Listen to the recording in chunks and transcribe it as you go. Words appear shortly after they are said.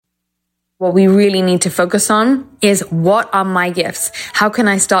What we really need to focus on is, what are my gifts? How can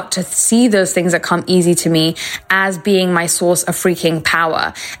I start to see those things that come easy to me as being my source of freaking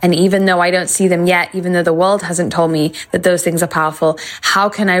power? And even though I don't see them yet, even though the world hasn't told me that those things are powerful, how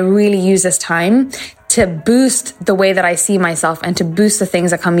can I really use this time to boost the way that I see myself and to boost the things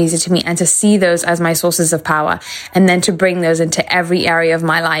that come easy to me and to see those as my sources of power, and then to bring those into every area of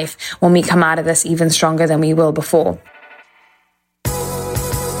my life when we come out of this even stronger than we will before.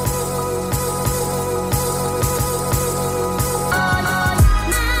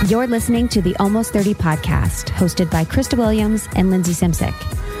 You're listening to the Almost 30 podcast, hosted by Krista Williams and Lindsay Simsick.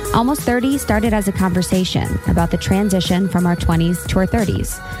 Almost 30 started as a conversation about the transition from our 20s to our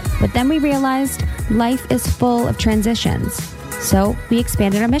 30s. But then we realized life is full of transitions. So we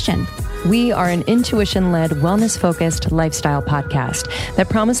expanded our mission. We are an intuition-led, wellness-focused lifestyle podcast that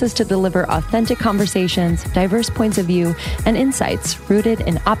promises to deliver authentic conversations, diverse points of view, and insights rooted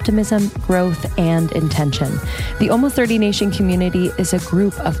in optimism, growth, and intention. The Almost 30 Nation community is a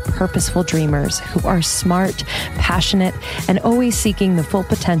group of purposeful dreamers who are smart, passionate, and always seeking the full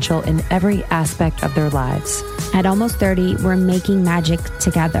potential in every aspect of their lives. At Almost 30, we're making magic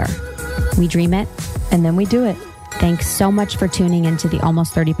together. We dream it, and then we do it. Thanks so much for tuning into the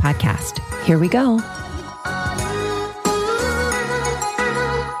Almost 30 podcast. Here we go.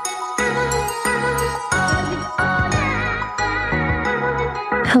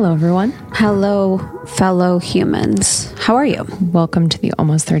 Hello, everyone. Hello, fellow humans. How are you? Welcome to the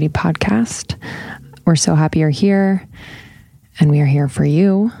Almost 30 podcast. We're so happy you're here, and we are here for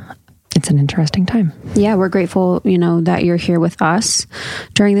you. It's an interesting time. Yeah, we're grateful, that you're here with us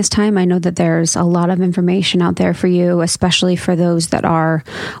during this time. I know that there's a lot of information out there for you, especially for those that are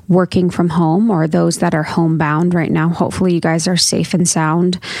working from home or those that are homebound right now. Hopefully you guys are safe and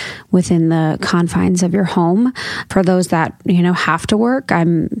sound within the confines of your home. For those that, have to work,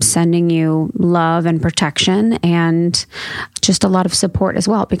 I'm sending you love and protection and just a lot of support as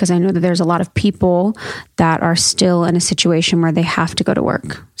well, because I know that there's a lot of people that are still in a situation where they have to go to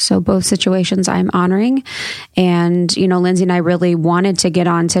work. So both situations I'm honoring. And, Lindsay and I really wanted to get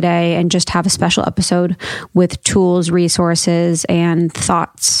on today and just have a special episode with tools, resources, and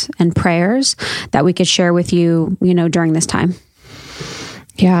thoughts and prayers that we could share with you, during this time.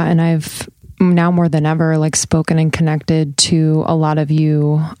 Yeah. And I've now more than ever, spoken and connected to a lot of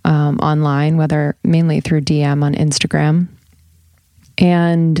you online, whether mainly through DM on Instagram.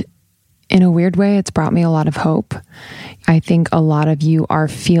 And in a weird way, it's brought me a lot of hope. I think a lot of you are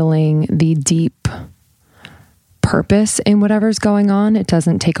feeling the deep purpose in whatever's going on. It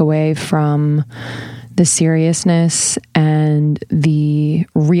doesn't take away from the seriousness and the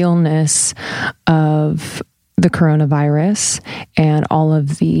realness of the coronavirus and all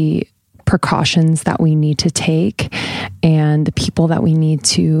of the precautions that we need to take and the people that we need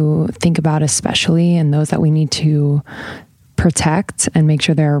to think about, especially, and those that we need to protect and make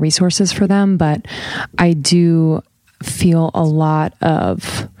sure there are resources for them. But I do feel a lot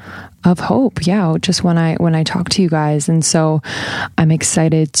of hope. Yeah. Just when I talk to you guys. And so I'm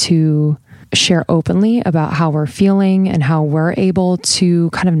excited to share openly about how we're feeling and how we're able to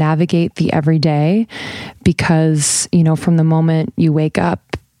kind of navigate the everyday, because, from the moment you wake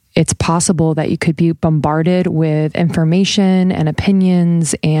up, it's possible that you could be bombarded with information and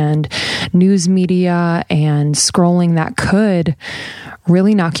opinions and news media and scrolling that could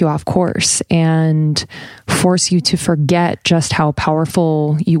really knock you off course and force you to forget just how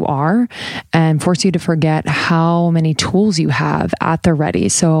powerful you are and force you to forget how many tools you have at the ready.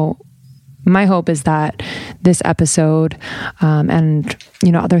 So my hope is that this episode and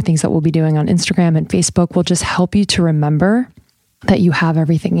other things that we'll be doing on Instagram and Facebook will just help you to remember that you have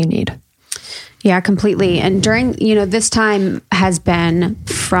everything you need. Yeah, completely. And during, this time has been,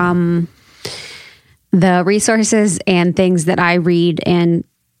 from the resources and things that I read and,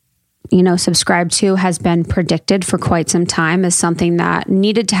 subscribe to, has been predicted for quite some time as something that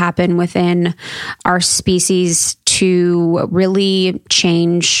needed to happen within our species to really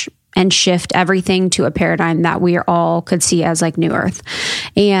change and shift everything to a paradigm that we all could see as like New Earth.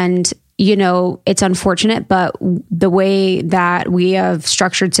 And it's unfortunate, but the way that we have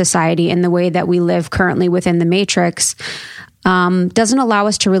structured society and the way that we live currently within the matrix doesn't allow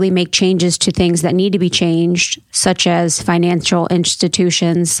us to really make changes to things that need to be changed, such as financial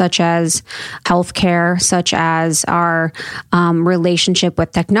institutions, such as healthcare, such as our relationship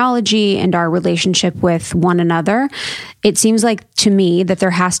with technology and our relationship with one another. It seems like to me that there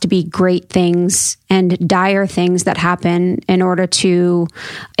has to be great things and dire things that happen in order to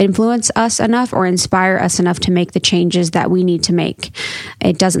influence us enough or inspire us enough to make the changes that we need to make.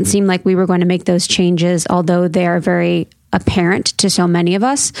 It doesn't seem like we were going to make those changes, although they are very apparent to so many of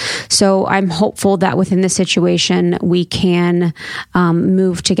us. So I'm hopeful that within this situation, we can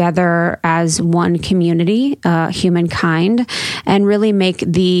move together as one community, humankind, and really make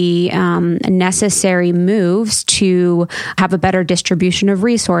the necessary moves to have a better distribution of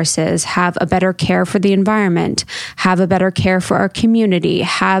resources, have a better care for the environment, have a better care for our community,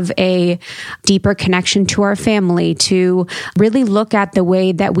 have a deeper connection to our family, to really look at the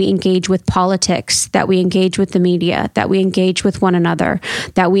way that we engage with politics, that we engage with the media, that we engage with one another,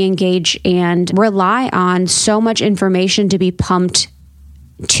 that we engage and rely on so much information to be pumped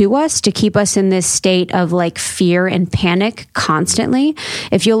to us to keep us in this state of like fear and panic constantly.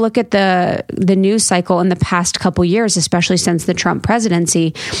 If you look at the news cycle in the past couple years, especially since the Trump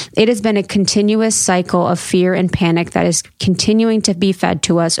presidency, it has been a continuous cycle of fear and panic that is continuing to be fed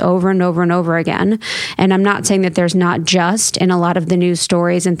to us over and over and over again. And I'm not saying that there's not just in a lot of the news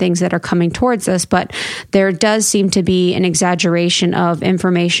stories and things that are coming towards us, but there does seem to be an exaggeration of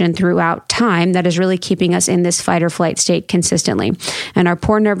information throughout time that is really keeping us in this fight or flight state consistently. And our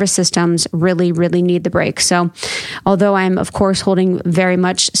poor nervous systems really, really need the break. So although I'm, of course, holding very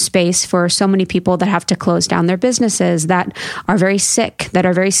much space for so many people that have to close down their businesses, that are very sick, that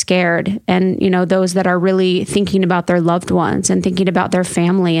are very scared, and, you know, those that are really thinking about their loved ones and thinking about their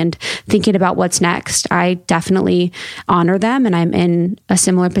family and thinking about what's next, I definitely honor them. And I'm in a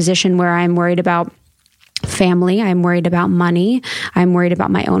similar position where I'm worried about family. I'm worried about money. I'm worried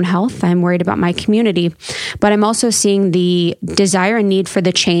about my own health. I'm worried about my community. But I'm also seeing the desire and need for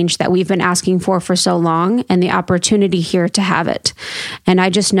the change that we've been asking for so long, and the opportunity here to have it. And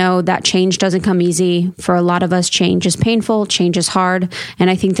I just know that change doesn't come easy. For a lot of us, change is painful, change is hard. And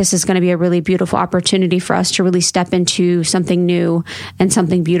I think this is going to be a really beautiful opportunity for us to really step into something new and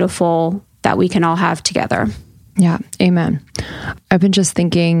something beautiful that we can all have together. Yeah. Amen. I've been just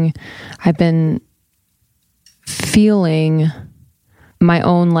thinking, I've been feeling my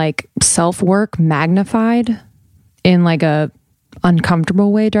own like self-work magnified in like a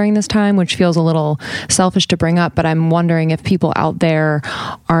uncomfortable way during this time, which feels a little selfish to bring up, but I'm wondering if people out there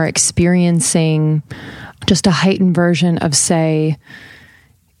are experiencing just a heightened version of, say,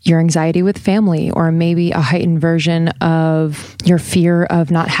 your anxiety with family, or maybe a heightened version of your fear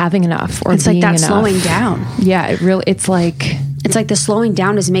of not having enough or it's being like that enough. Slowing down. Yeah, it's like the slowing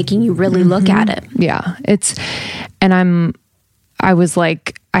down is making you really look at it. Yeah. I was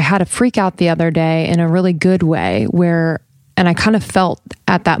like, I had a freak out the other day in a really good way and I kind of felt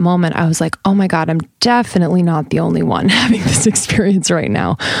at that moment, I was like, oh my God, I'm definitely not the only one having this experience right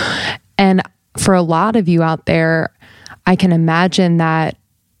now. And for a lot of you out there, I can imagine that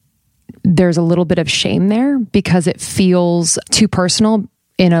there's a little bit of shame there because it feels too personal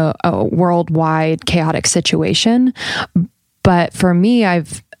in a worldwide chaotic situation. But for me,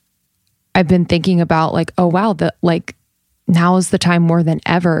 I've been thinking about like, oh wow, now is the time more than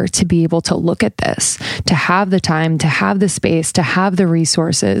ever to be able to look at this, to have the time, to have the space, to have the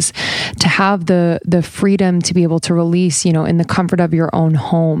resources, to have the freedom to be able to release, you know, in the comfort of your own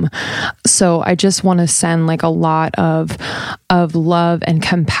home. So I just want to send like a lot of love and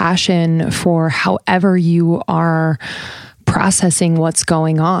compassion for however you are processing what's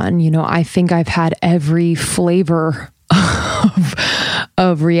going on. You know, I think I've had every flavor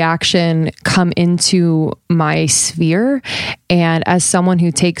of reaction come into my sphere. And as someone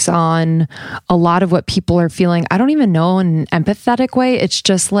who takes on a lot of what people are feeling, I don't even know in an empathetic way. It's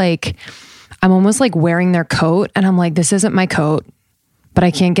just like, I'm almost like wearing their coat and I'm like, this isn't my coat, but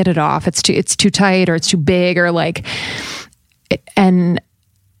I can't get it off. It's too tight or it's too big or like, and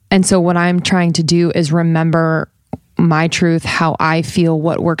so what I'm trying to do is remember my truth, how I feel,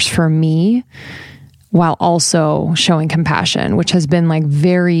 what works for me, while also showing compassion, which has been like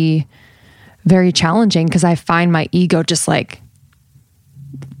very, very challenging because I find my ego just like,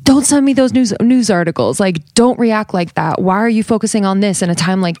 don't send me those news articles. Like, don't react like that. Why are you focusing on this in a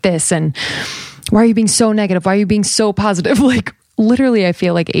time like this? And why are you being so negative? Why are you being so positive? Like literally, I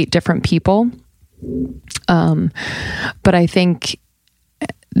feel like 8 different people. But I think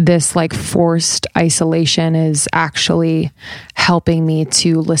this like forced isolation is actually helping me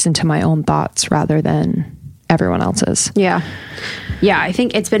to listen to my own thoughts rather than everyone else's. Yeah. Yeah. I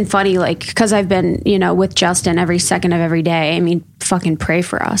think it's been funny, like, because I've been, you know, with Justin every second of every day. I mean, fucking pray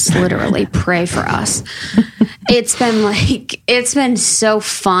for us, literally pray for us. It's been so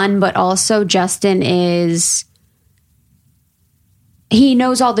fun, but also Justin is he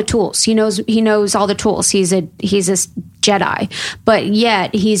knows all the tools. He knows all the tools. He's a Jedi, but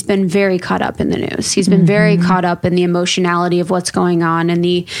yet he's been very caught up in the news. He's been very caught up in the emotionality of what's going on in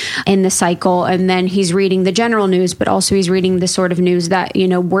the cycle. And then he's reading the general news, but also he's reading the sort of news that,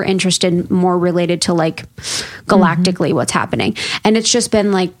 we're interested in, more related to like galactically what's happening. And it's just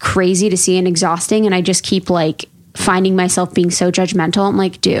been like crazy to see and exhausting. And I just keep like finding myself being so judgmental. I'm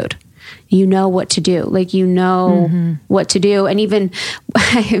like, dude, you know what to do. Like, what to do. And even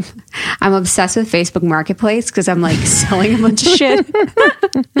I'm obsessed with Facebook Marketplace because I'm like selling a bunch of shit.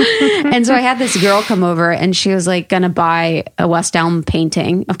 And so I had this girl come over and she was like going to buy a West Elm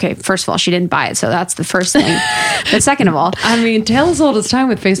painting. Okay, first of all, she didn't buy it. So that's the first thing. But second of all, I mean, Taylor's all this time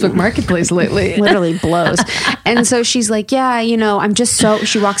with Facebook Marketplace lately. Literally blows. And so she's like, yeah, I'm just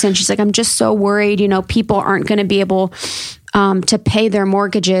she walks in, she's like, I'm just so worried, people aren't going to be able to pay their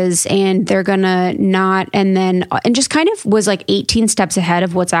mortgages and they're gonna not, and just kind of was like 18 steps ahead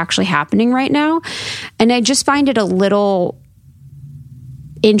of what's actually happening right now. And I just find it a little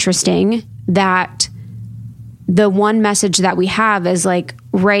interesting that the one message that we have is like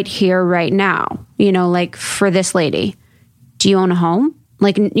right here, right now, like for this lady, do you own a home?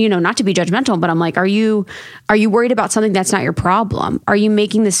 Like, not to be judgmental, but I'm like, are you worried about something that's not your problem? Are you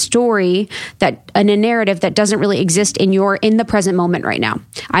making the story a narrative that doesn't really exist in the present moment right now?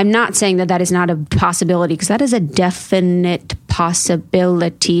 I'm not saying that is not a possibility, because that is a definite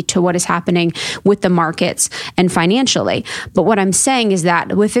possibility to what is happening with the markets and financially. But what I'm saying is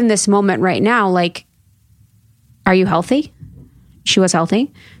that within this moment right now, like, are you healthy? She was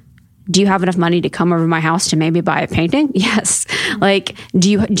healthy. Do you have enough money to come over to my house to maybe buy a painting? Yes. Like, do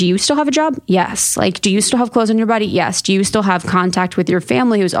you still have a job? Yes. Like, do you still have clothes on your body? Yes. Do you still have contact with your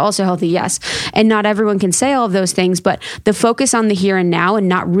family who's also healthy? Yes. And not everyone can say all of those things, but the focus on the here and now and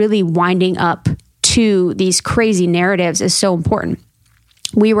not really winding up to these crazy narratives is so important.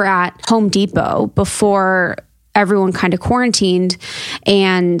 We were at Home Depot before everyone kind of quarantined,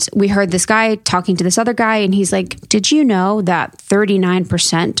 and we heard this guy talking to this other guy, and he's like, did you know that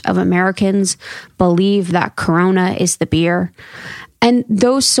 39% of Americans believe that Corona is the beer? And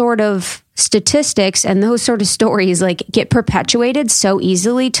those sort of statistics and those sort of stories like get perpetuated so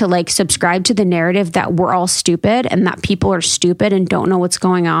easily to like subscribe to the narrative that we're all stupid and that people are stupid and don't know what's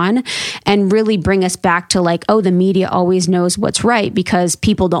going on, and really bring us back to like, oh, the media always knows what's right because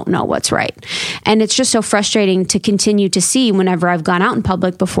people don't know what's right. And it's just so frustrating to continue to see whenever I've gone out in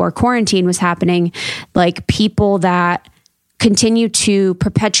public before quarantine was happening, like people that continue to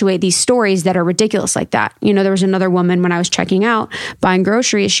perpetuate these stories that are ridiculous like that. There was another woman when I was checking out buying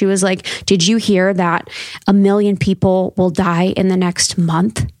groceries. She was like, did you hear that 1 million people will die in the next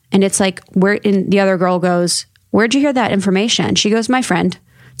month? And it's like, and the other girl goes, where'd you hear that information? She goes, my friend.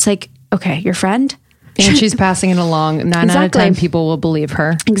 It's like, okay, your friend? And she's passing it along. 9 out of 10 people will believe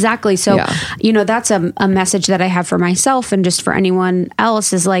her. Exactly. So, that's a message that I have for myself and just for anyone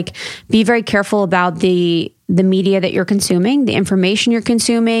else is like, be very careful about the media that you're consuming, the information you're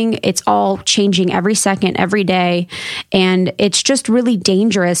consuming. It's all changing every second, every day. And it's just really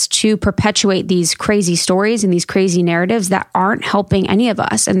dangerous to perpetuate these crazy stories and these crazy narratives that aren't helping any of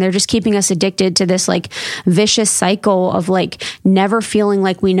us. And they're just keeping us addicted to this like vicious cycle of like never feeling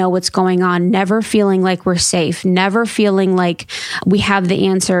like we know what's going on, never feeling like we're safe, never feeling like we have the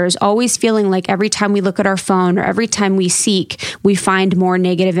answers, always feeling like every time we look at our phone or every time we seek, we find more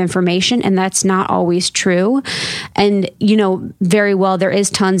negative information. And that's not always true. And, very well, there is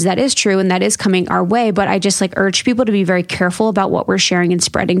tons that is true and that is coming our way. But I just like urge people to be very careful about what we're sharing and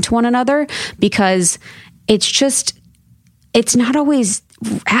spreading to one another, because it's not always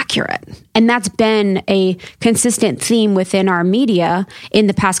accurate. And that's been a consistent theme within our media in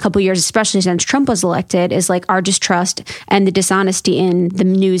the past couple of years, especially since Trump was elected, is like our distrust and the dishonesty in the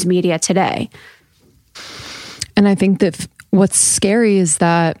news media today. And I think that what's scary is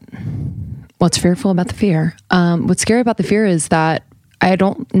that what's fearful about the fear? What's scary about the fear is that I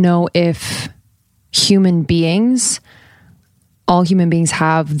don't know if all human beings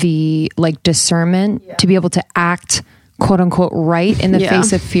have the like discernment to be able to act quote unquote right in the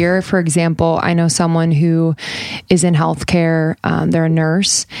face of fear. For example, I know someone who is in healthcare. They're a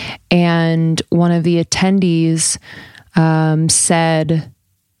nurse, and one of the attendees said,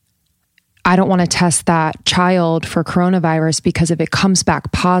 I don't want to test that child for coronavirus because if it comes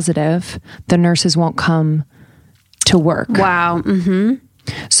back positive, the nurses won't come to work. Wow. Mm-hmm.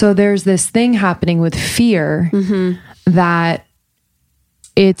 So there's this thing happening with fear that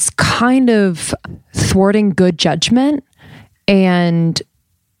it's kind of thwarting good judgment, and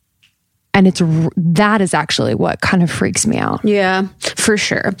that is actually what kind of freaks me out. Yeah, for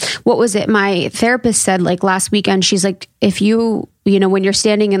sure. What was it? My therapist said like last weekend, she's like, if you when you're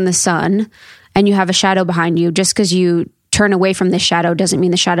standing in the sun and you have a shadow behind you, just because you turn away from the shadow doesn't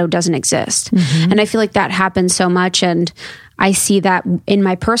mean the shadow doesn't exist. And I feel like that happens so much. And I see that in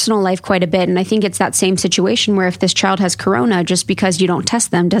my personal life quite a bit. And I think it's that same situation where if this child has corona, just because you don't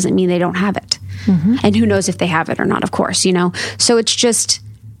test them doesn't mean they don't have it. And who knows if they have it or not, of course, So it's just,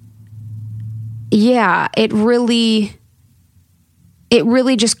 it really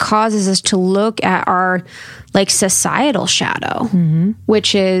just causes us to look at our like societal shadow,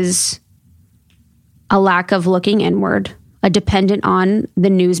 which is a lack of looking inward, a dependent on the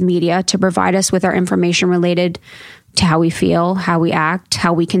news media to provide us with our information related to how we feel, how we act,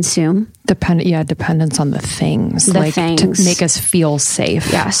 how we consume. Dependence on the things. To make us feel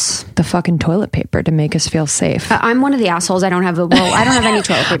safe. Yes. The fucking toilet paper to make us feel safe. I'm one of the assholes. I don't have any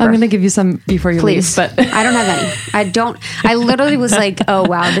toilet paper. I'm going to give you some before you leave. But I don't have any. I literally was like, oh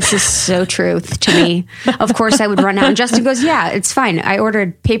wow, this is so truth to me. Of course I would run out. And Justin goes, yeah, it's fine. I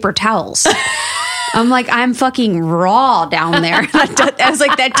ordered paper towels. I'm like, I'm fucking raw down there. I was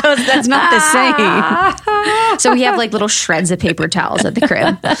like, that's not the same. So we have like little shreds of paper towels at the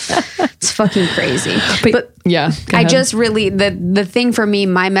crib. It's fucking crazy. But yeah, I just really, the thing for me,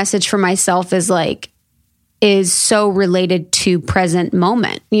 my message for myself is so related to present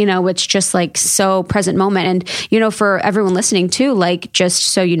moment. It's just like so present moment. And, for everyone listening too, like, just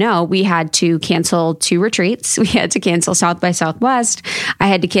so you know, we had to cancel 2 retreats. We had to cancel South by Southwest. I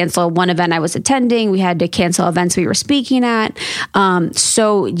had to cancel one event I was attending. We had to cancel events we were speaking at.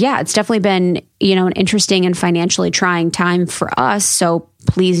 So yeah, it's definitely been, an interesting and financially trying time for us. So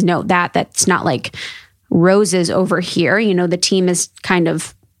please note that's not like roses over here. The team is kind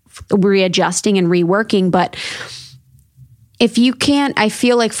of readjusting and reworking, but if you can't, I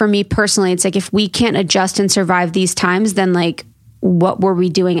feel like for me personally, it's like, if we can't adjust and survive these times, then like, what were we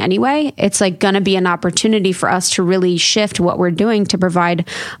doing anyway? It's like going to be an opportunity for us to really shift what we're doing to provide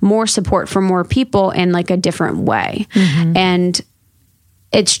more support for more people in like a different way. And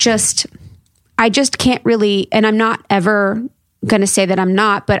it's just, I just can't really, and I'm not ever going to say that I'm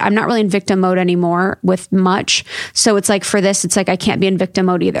not, but I'm not really in victim mode anymore with much. So it's like, for this, it's like, I can't be in victim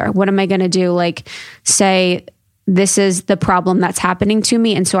mode either. What am I going to do? Like, say, this is the problem that's happening to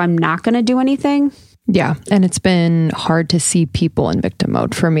me, and so I'm not going to do anything. Yeah. And it's been hard to see people in victim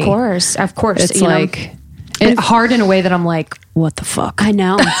mode for me. Of course. It's like, hard in a way that I'm like, what the fuck? I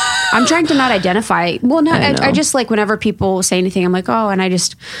know. I'm trying to not identify. Well, no, I just like, whenever people say anything, I'm like, oh, and I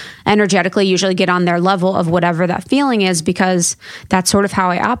just energetically usually get on their level of whatever that feeling is, because that's sort of how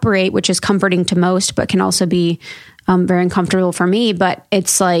I operate, which is comforting to most, but can also be very uncomfortable for me. But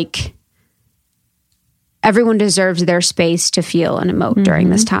it's like, everyone deserves their space to feel and emote during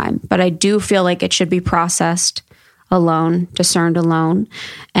this time. But I do feel like it should be processed alone, discerned alone,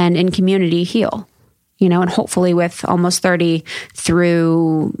 and in community heal. And hopefully with Almost 30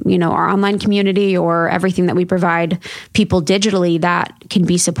 through, our online community or everything that we provide people digitally, that can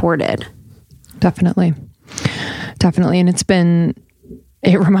be supported. Definitely. And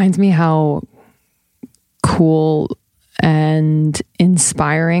it reminds me how cool and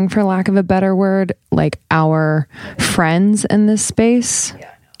inspiring, for lack of a better word, like our friends in this space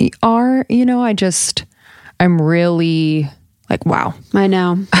are. I'm really like, wow. I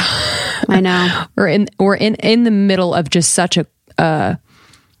know. We're in the middle of just such a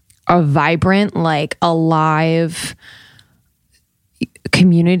vibrant, like, alive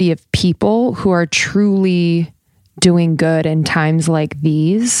community of people who are truly doing good in times like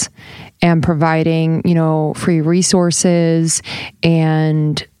these, and providing, free resources,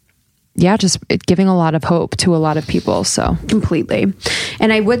 and just giving a lot of hope to a lot of people. So completely.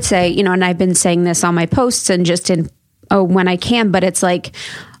 And I would say, and I've been saying this on my posts and just when I can, but it's like,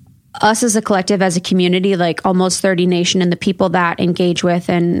 us as a collective, as a community, like Almost 30 Nation, and the people that engage with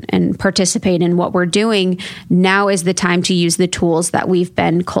and participate in what we're doing, now is the time to use the tools that we've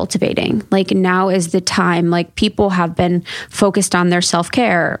been cultivating. Like, now is the time, like, people have been focused on their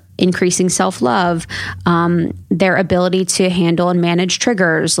self-care, increasing self-love, their ability to handle and manage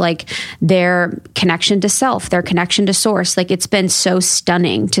triggers, like their connection to self, their connection to source. Like, it's been so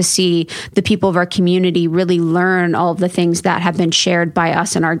stunning to see the people of our community really learn all of the things that have been shared by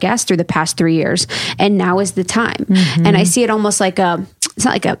us and our guests through the past 3 years. And now is the time. And I see it almost like it's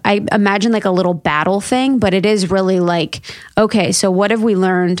not like I imagine like a little battle thing, but it is really like, okay, so what have we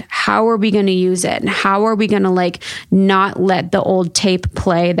learned? How are we going to use it? And how are we going to like not let the old tape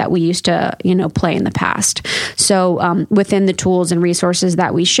play that we used to, play in the past? So within the tools and resources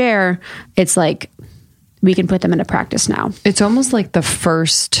that we share, it's like we can put them into practice now. It's almost like the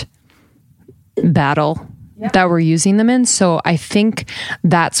first battle that we're using them in. So I think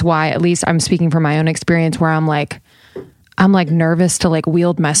that's why, at least I'm speaking from my own experience, where I'm like, I'm like nervous to like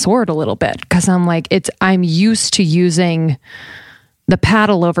wield my sword a little bit because I'm like, I'm used to using the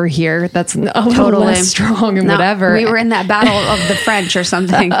paddle over here that's a little less strong and whatever. We were in that battle of the French or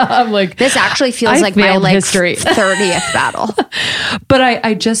something. I'm like, this actually feels like my like history. 30th battle. But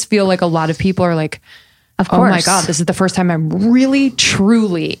I just feel like a lot of people are like, of course. Oh my God, this is the first time I'm really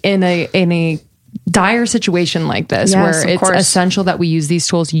truly in a dire situation like this, where it's essential that we use these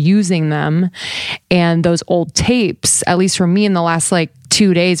tools, using them. And those old tapes, at least for me in the last like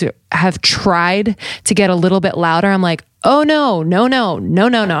 2 days, have tried to get a little bit louder. I'm like, oh no.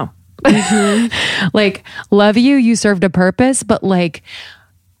 Mm-hmm. Like, love you. You served a purpose, but like,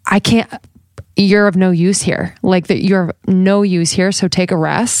 I can't, you're of no use here. Like that you're of no use here. So take a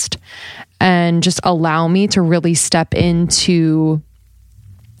rest and just allow me to really step into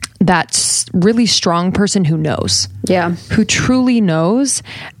that really strong person who knows. Yeah. Who truly knows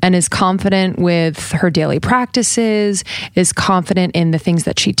and is confident with her daily practices, is confident in the things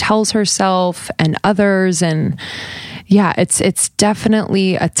that she tells herself and others. And yeah, it's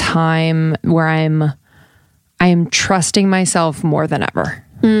definitely a time where I am trusting myself more than ever.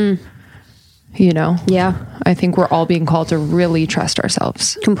 You know? Yeah. I think we're all being called to really trust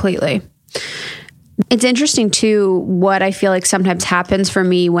ourselves. Completely. It's interesting too, what I feel like sometimes happens for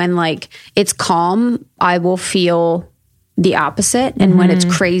me when like it's calm, I will feel the opposite. And when it's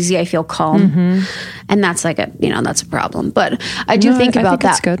crazy, I feel calm. And that's like that's a problem. But I do think about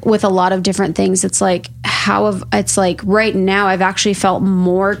that with a lot of different things. It's like it's like right now I've actually felt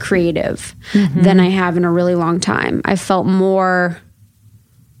more creative than I have in a really long time. I felt more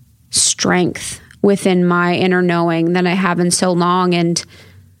strength within my inner knowing than I have in so long. And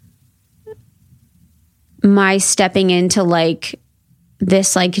my stepping into like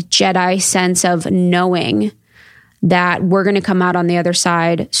this like Jedi sense of knowing that we're going to come out on the other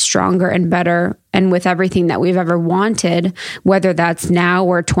side stronger and better and with everything that we've ever wanted, whether that's now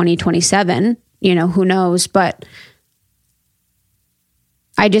or 2027, who knows, but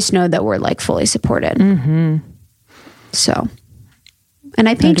I just know that we're like fully supported. So, and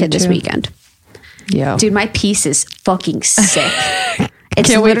I painted this weekend. Yeah. Dude, my piece is fucking sick.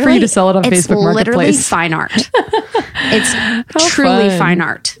 Can't wait for you to sell it on Facebook Marketplace. It's literally fine art. It's truly fine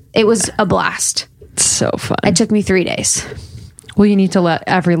art. It was a blast. It's so fun. It took me 3 days. Well, you need to let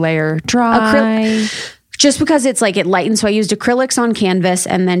every layer dry. Just because it's like it lightens. So I used acrylics on canvas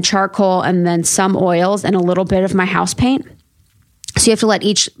and then charcoal and then some oils and a little bit of my house paint. So you have to let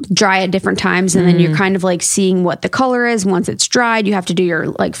each dry at different times. And then you're kind of like seeing what the color is. Once it's dried, you have to do your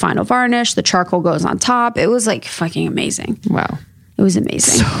like final varnish. The charcoal goes on top. It was like fucking amazing. Wow. It was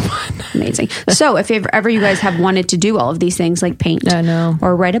amazing. So fun. Amazing. So if ever you guys have wanted to do all of these things like paint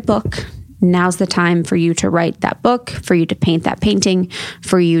or write a book, now's the time for you to write that book, for you to paint that painting,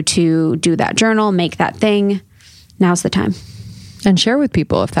 for you to do that journal, make that thing. Now's the time. And share with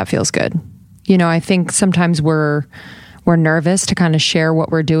people if that feels good. I think sometimes we're nervous to kind of share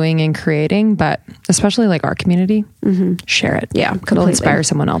what we're doing and creating, but especially like our community, share it. Yeah, completely. It'll inspire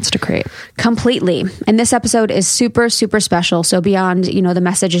someone else to create. Completely. And this episode is super, super special. So beyond, the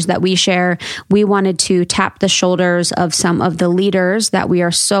messages that we share, we wanted to tap the shoulders of some of the leaders that we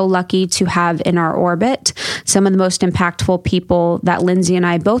are so lucky to have in our orbit. Some of the most impactful people that Lindsay and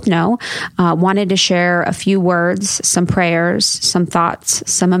I both know, wanted to share a few words, some prayers, some thoughts,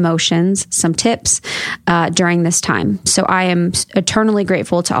 some emotions, some tips, during this time. So I am eternally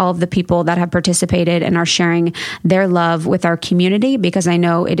grateful to all of the people that have participated and are sharing their love with our community, because I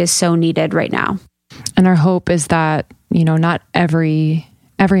know it is so needed right now. And our hope is that, not every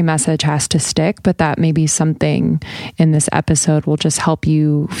message has to stick, but that maybe something in this episode will just help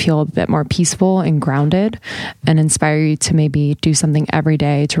you feel a bit more peaceful and grounded and inspire you to maybe do something every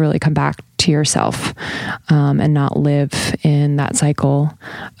day to really come back to yourself, and not live in that cycle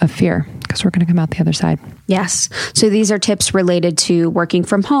of fear, because we're going to come out the other side. Yes. So these are tips related to working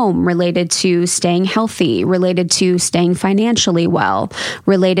from home, related to staying healthy, related to staying financially well,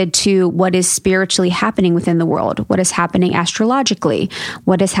 related to what is spiritually happening within the world, what is happening astrologically,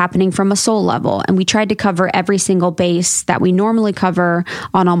 what is happening from a soul level. And we tried to cover every single base that we normally cover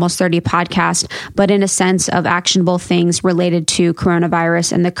on Almost 30 podcast, but in a sense of actionable things related to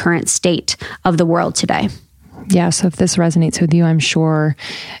coronavirus and the current state of the world today. Yeah. So if this resonates with you, I'm sure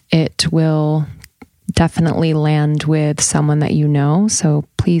it will definitely land with someone that you know. So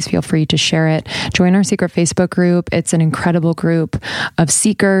please feel free to share it. Join our secret Facebook group. It's an incredible group of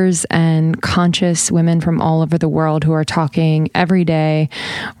seekers and conscious women from all over the world who are talking every day.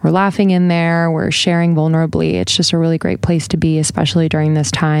 We're laughing in there. We're sharing vulnerably. It's just a really great place to be, especially during this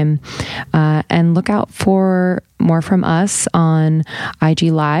time. And look out for more from us on IG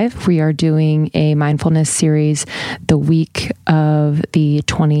Live. We are doing a mindfulness series the week of the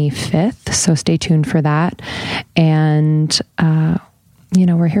 25th. So stay tuned for that. And,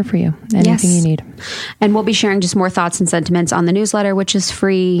 we're here for you. Anything you need. And we'll be sharing just more thoughts and sentiments on the newsletter, which is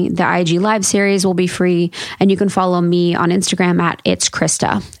free. The IG Live series will be free. And you can follow me on Instagram at It's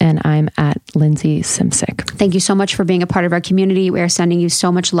Krista. And I'm at Lindsay Simsick. Thank you so much for being a part of our community. We are sending you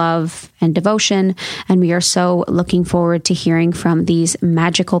so much love and devotion. And we are so looking forward to hearing from these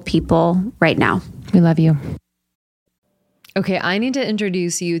magical people right now. We love you. Okay, I need to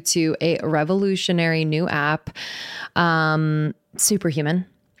introduce you to a revolutionary new app, Superhuman.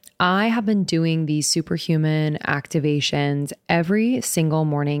 I have been doing these Superhuman activations every single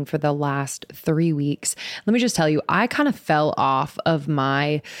morning for the last 3 weeks. Let me just tell you, I kind of fell off of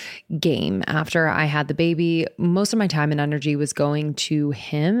my game after I had the baby. Most of my time and energy was going to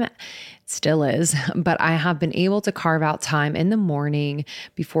him. Still is, but I have been able to carve out time in the morning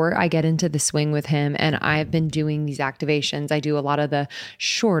before I get into the swing with him. And I've been doing these activations. I do a lot of the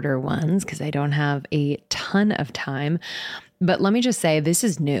shorter ones because I don't have a ton of time. But let me just say, this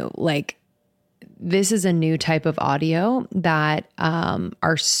is new. This is a new type of audio that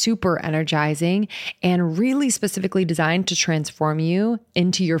are super energizing and really specifically designed to transform you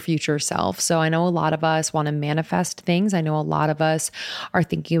into your future self. So I know a lot of us want to manifest things. I know a lot of us are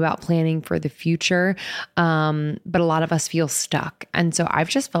thinking about planning for the future, but a lot of us feel stuck. And so I've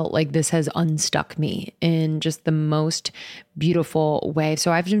just felt like this has unstuck me in just the most beautiful way.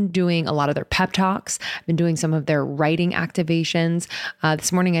 So I've been doing a lot of their pep talks. I've been doing some of their writing activations.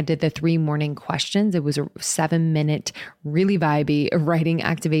 This morning I did the 3 morning questions. It was a 7-minute, really vibey writing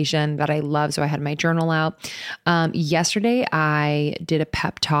activation that I love. So I had my journal out. Yesterday I did a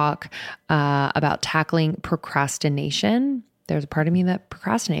pep talk about tackling procrastination. There's a part of me that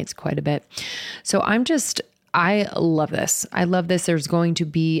procrastinates quite a bit. So I love this. I love this. There's going to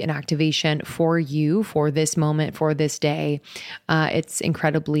be an activation for you for this moment, for this day. It's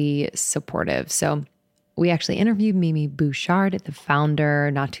incredibly supportive. So we actually interviewed Mimi Bouchard, the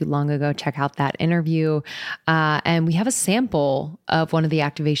founder, not too long ago. Check out that interview. And we have a sample of one of the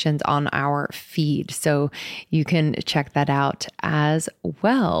activations on our feed. So you can check that out as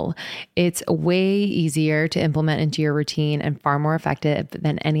well. It's way easier to implement into your routine and far more effective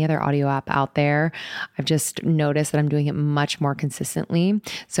than any other audio app out there. I've just noticed that I'm doing it much more consistently.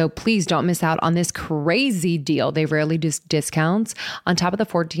 So please don't miss out on this crazy deal. They rarely do discounts. On top of the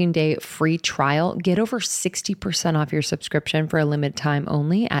 14-day free trial, get over 60% off your subscription for a limited time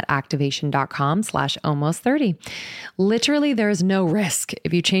only at activation.com/almost30. Literally, there is no risk.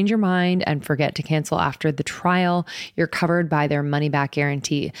 If you change your mind and forget to cancel after the trial, you're covered by their money back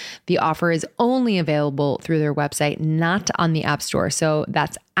guarantee. The offer is only available through their website, not on the App Store. So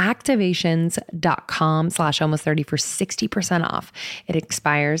that's activations.com/almost30 for 60% off. It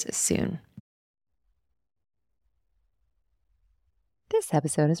expires soon. This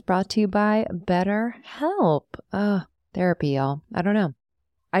episode is brought to you by BetterHelp. Therapy, y'all. I don't know.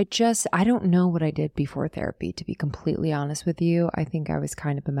 I don't know what I did before therapy, to be completely honest with you. I think I was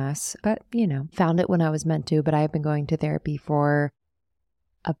kind of a mess, but found it when I was meant to. But I have been going to therapy for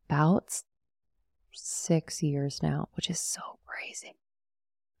about 6 years now, which is so crazy.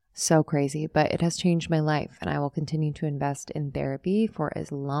 So crazy, but it has changed my life, and I will continue to invest in therapy for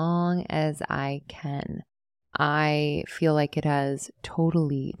as long as I can. I feel like it has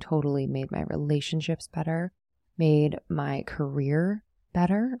totally made my relationships better, made my career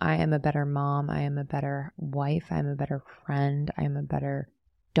better. I am a better mom. I am a better wife. I am a better friend. I am a better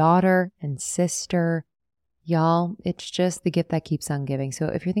daughter and sister. Y'all, it's just the gift that keeps on giving. So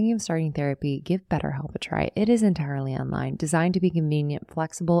if you're thinking of starting therapy, give BetterHelp a try. It is entirely online, designed to be convenient,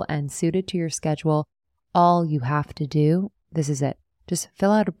 flexible, and suited to your schedule. All you have to do, this is it. Just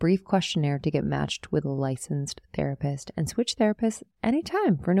fill out a brief questionnaire to get matched with a licensed therapist and switch therapists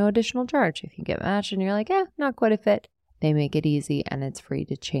anytime for no additional charge. If you get matched and you're like, not quite a fit, they make it easy and it's free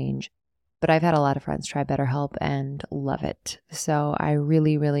to change. But I've had a lot of friends try BetterHelp and love it. So I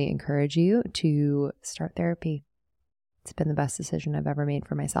really encourage you to start therapy. It's been the best decision I've ever made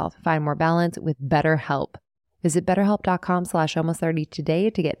for myself. Find more balance with BetterHelp. Visit betterhelp.com/almost30 today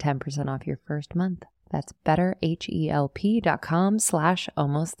to get 10% off your first month. That's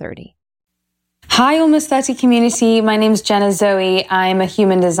betterhelp.com/almost30. Hi, Almost 30 community. My name's Jenna Zoe. I'm a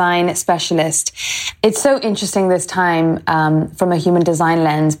human design specialist. It's so interesting this time from a human design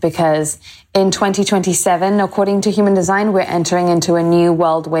lens because in 2027, according to human design, we're entering into a new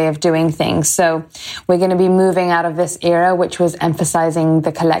world way of doing things. So we're going to be moving out of this era, which was emphasizing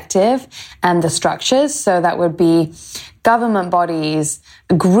the collective and the structures. So that would be government bodies,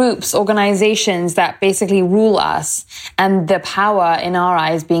 groups, organizations that basically rule us, and the power in our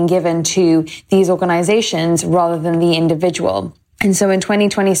eyes being given to these organizations rather than the individual. And so in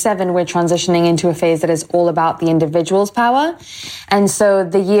 2027, we're transitioning into a phase that is all about the individual's power. And so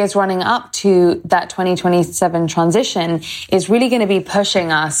the years running up to that 2027 transition is really going to be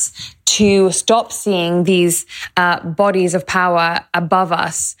pushing us to stop seeing these bodies of power above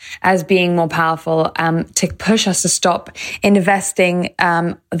us as being more powerful, to push us to stop investing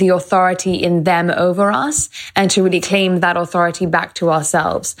the authority in them over us and to really claim that authority back to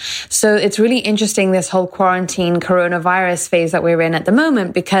ourselves. So it's really interesting, this whole quarantine coronavirus phase that we're in at the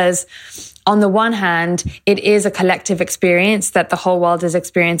moment, because on the one hand, it is a collective experience that the whole world is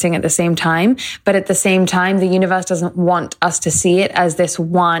experiencing at the same time. But at the same time, the universe doesn't want us to see it as this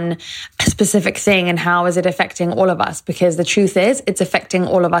one specific thing. And how is it affecting all of us? Because the truth is, it's affecting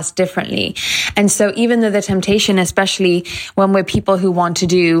all of us differently. And so even though the temptation, especially when we're people who want to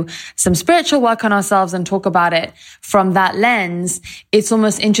do some spiritual work on ourselves and talk about it from that lens, it's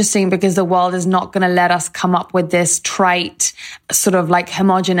almost interesting because the world is not going to let us come up with this trite, sort of like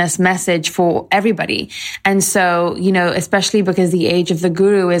homogenous message for everybody. And so, especially because the age of the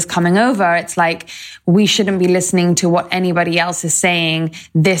guru is coming over, it's like we shouldn't be listening to what anybody else is saying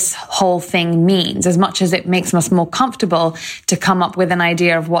this whole thing means, as much as it makes us more comfortable to come up with an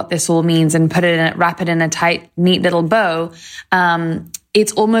idea of what this all means and wrap it in a tight, neat little bow.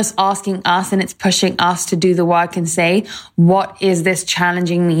 It's almost asking us and it's pushing us to do the work and say, what is this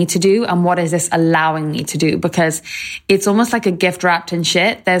challenging me to do? And what is this allowing me to do? Because it's almost like a gift wrapped in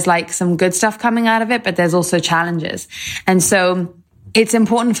shit. There's like some good stuff coming out of it, but there's also challenges. And so it's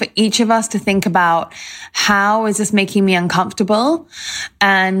important for each of us to think about, how is this making me uncomfortable?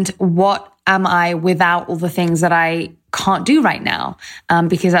 And what am I without all the things that I can't do right now?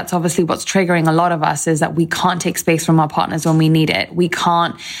 Because that's obviously what's triggering a lot of us, is that we can't take space from our partners when we need it. We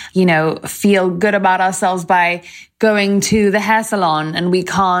can't, feel good about ourselves by going to the hair salon, and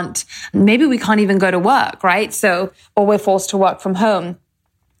maybe we can't even go to work, right? So, or we're forced to work from home.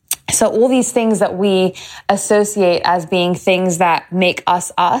 So all these things that we associate as being things that make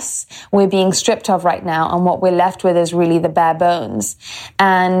us us, we're being stripped of right now. And what we're left with is really the bare bones.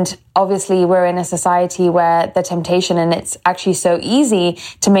 And obviously we're in a society where the temptation, and it's actually so easy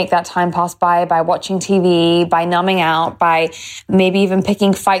to make that time pass by watching TV, by numbing out, by maybe even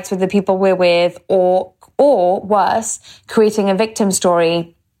picking fights with the people we're with, or worse, creating a victim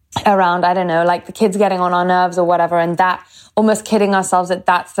story around, I don't know, like the kids getting on our nerves or whatever, and that almost kidding ourselves that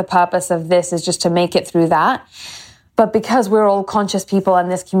that's the purpose of this, is just to make it through that. But because we're all conscious people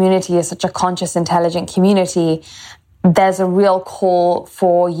and this community is such a conscious, intelligent community, there's a real call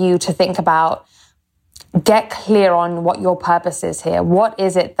for you to think about, get clear on what your purpose is here. What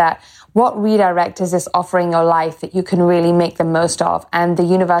redirect is this offering your life that you can really make the most of? And the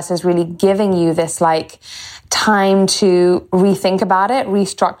universe is really giving you this like time to rethink about it,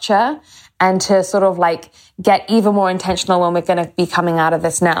 restructure, and to sort of like get even more intentional when we're going to be coming out of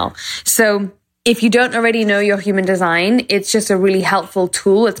this now. So if you don't already know your human design, it's just a really helpful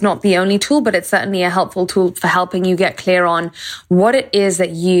tool. It's not the only tool, but it's certainly a helpful tool for helping you get clear on what it is that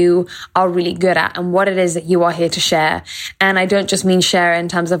you are really good at and what it is that you are here to share. And I don't just mean share in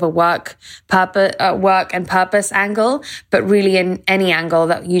terms of a work and purpose angle, but really in any angle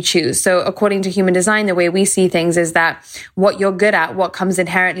that you choose. So according to human design, the way we see things is that what you're good at, what comes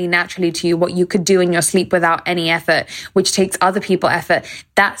inherently naturally to you, what you could do in your sleep without any effort, which takes other people effort,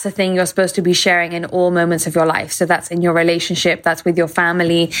 that's the thing you're supposed to be sharing in all moments of your life. So that's in your relationship, that's with your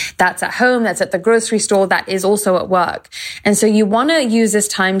family, that's at home, that's at the grocery store, that is also at work. And so you want to use this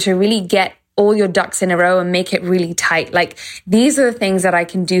time to really get all your ducks in a row and make it really tight. Like, these are the things that I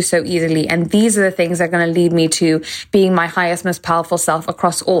can do so easily. And these are the things that are going to lead me to being my highest, most powerful self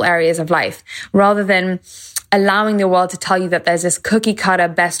across all areas of life, rather than allowing the world to tell you that there's this cookie cutter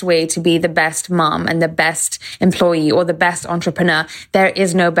best way to be the best mom and the best employee or the best entrepreneur. There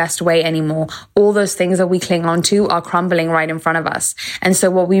is no best way anymore. All those things that we cling on to are crumbling right in front of us. And so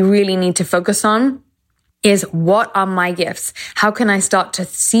what we really need to focus on is, what are my gifts? How can I start to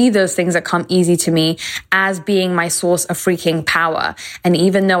see those things that come easy to me as being my source of freaking power? And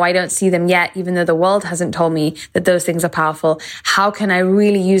even though I don't see them yet, even though the world hasn't told me that those things are powerful, how can I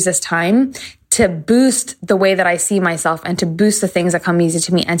really use this time to boost the way that I see myself and to boost the things that come easy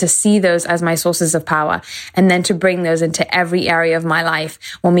to me and to see those as my sources of power, and then to bring those into every area of my life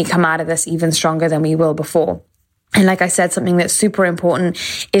when we come out of this even stronger than we will before. And like I said, something that's super important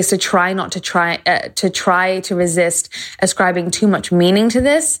is to try to resist ascribing too much meaning to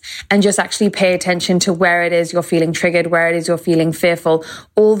this, and just actually pay attention to where it is you're feeling triggered, where it is you're feeling fearful.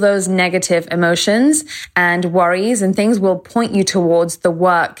 All those negative emotions and worries and things will point you towards the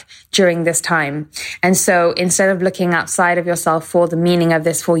work during this time. And so instead of looking outside of yourself for the meaning of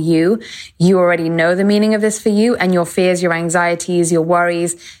this for you, you already know the meaning of this for you, and your fears, your anxieties, your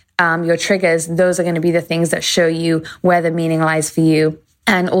worries, your triggers, those are going to be the things that show you where the meaning lies for you.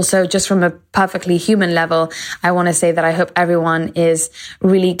 And also, just from a perfectly human level, I want to say that I hope everyone is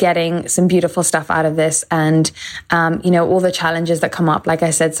really getting some beautiful stuff out of this. And, all the challenges that come up, like I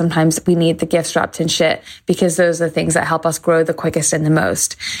said, sometimes we need the gifts wrapped in shit, because those are the things that help us grow the quickest and the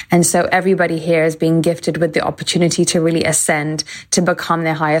most. And so everybody here is being gifted with the opportunity to really ascend, to become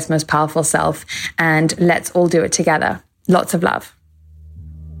their highest, most powerful self. And let's all do it together. Lots of love.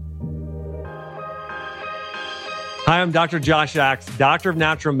 Hi, I'm Dr. Josh Axe, doctor of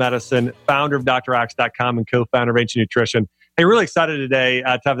natural medicine, founder of draxe.com, and co-founder of Ancient Nutrition. I'm really excited today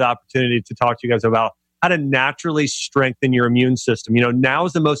to have the opportunity to talk to you guys about how to naturally strengthen your immune system. Now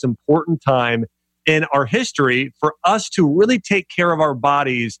is the most important time in our history for us to really take care of our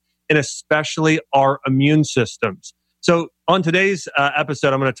bodies, and especially our immune systems. So on today's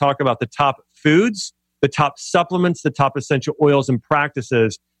episode, I'm going to talk about the top foods, the top supplements, the top essential oils and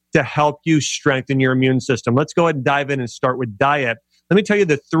practices to help you strengthen your immune system. Let's go ahead and dive in and start with diet. Let me tell you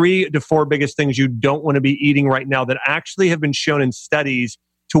the 3 to 4 biggest things you don't want to be eating right now that actually have been shown in studies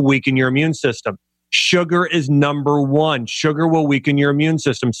to weaken your immune system. Sugar is number 1. Sugar will weaken your immune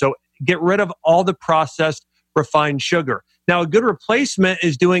system. So get rid of all the processed, refined sugar. Now, a good replacement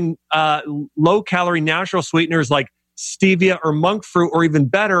is doing low-calorie natural sweeteners like stevia or monk fruit, or even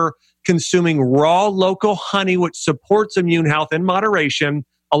better, consuming raw local honey, which supports immune health in moderation,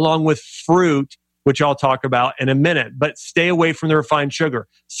 along with fruit, which I'll talk about in a minute. But stay away from the refined sugar.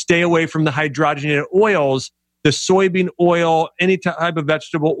 Stay away from the hydrogenated oils, the soybean oil, any type of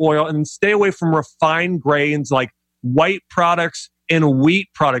vegetable oil, and stay away from refined grains like white products and wheat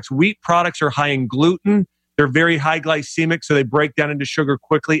products. Wheat products are high in gluten. They're very high glycemic, so they break down into sugar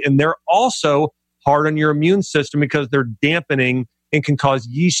quickly. And they're also hard on your immune system because they're dampening and can cause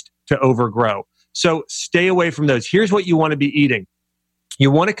yeast to overgrow. So stay away from those. Here's what you want to be eating. You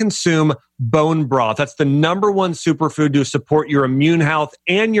want to consume bone broth. That's the number 1 superfood to support your immune health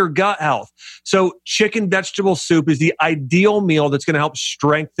and your gut health. So chicken vegetable soup is the ideal meal that's going to help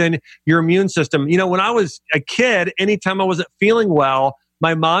strengthen your immune system. When I was a kid, anytime I wasn't feeling well,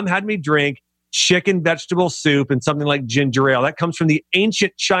 my mom had me drink chicken vegetable soup and something like ginger ale. That comes from the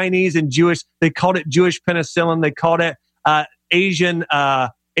ancient Chinese and Jewish. They called it Jewish penicillin. They called it Asian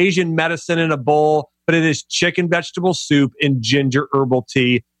medicine in a bowl. But it is chicken vegetable soup and ginger herbal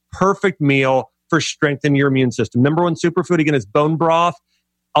tea. Perfect meal for strengthening your immune system. Number 1 superfood, again, is bone broth.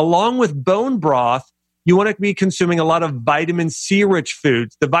 Along with bone broth, you want to be consuming a lot of vitamin C rich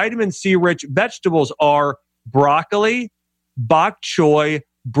foods. The vitamin C rich vegetables are broccoli, bok choy,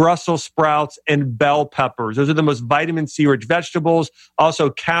 Brussels sprouts, and bell peppers. Those are the most vitamin C rich vegetables.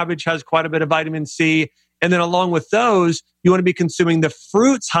 Also, cabbage has quite a bit of vitamin C. And then along with those, you want to be consuming the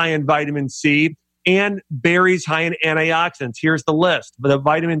fruits high in vitamin C and berries high in antioxidants. Here's the list. The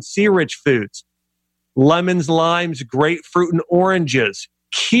vitamin C rich foods: lemons, limes, grapefruit, and oranges.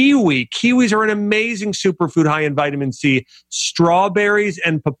 Kiwi. Kiwis are an amazing superfood high in vitamin C. Strawberries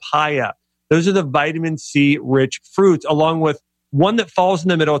and papaya. Those are the vitamin C rich fruits, along with one that falls in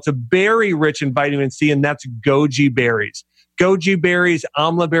the middle. It's a berry rich in vitamin C, and that's goji berries. Goji berries,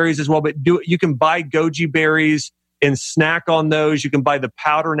 amla berries as well, but you can buy goji berries and snack on those. You can buy the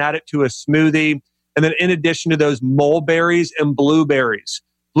powder and add it to a smoothie. And then in addition to those, mulberries and blueberries.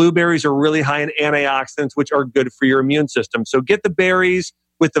 Blueberries are really high in antioxidants, which are good for your immune system. So get the berries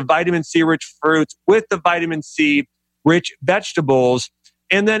with the vitamin C rich fruits, with the vitamin C rich vegetables.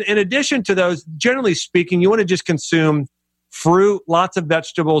 And then in addition to those, generally speaking, you want to just consume fruit, lots of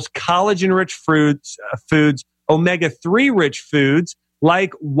vegetables, collagen rich foods, omega-3 rich foods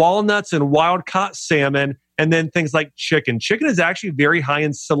like walnuts and wild-caught salmon, and then things like chicken. Chicken is actually very high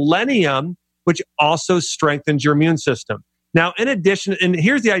in selenium, which also strengthens your immune system. Now, in addition, and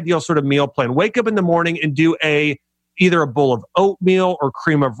here's the ideal sort of meal plan. Wake up in the morning and do either a bowl of oatmeal or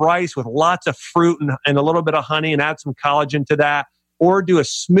cream of rice with lots of fruit and a little bit of honey, and add some collagen to that. Or do a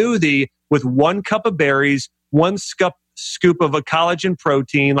smoothie with 1 cup of berries, 1 scoop of a collagen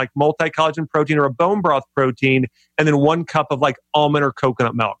protein, like multi-collagen protein or a bone broth protein, and then 1 cup of like almond or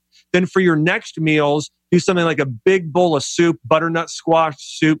coconut milk. Then for your next meals, do something like a big bowl of soup, butternut squash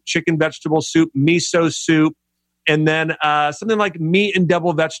soup, chicken vegetable soup, miso soup, and then something like meat and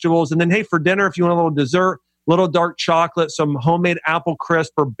double vegetables. And then, hey, for dinner, if you want a little dessert, little dark chocolate, some homemade apple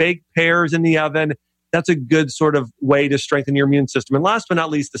crisp or baked pears in the oven. That's a good sort of way to strengthen your immune system. And last but not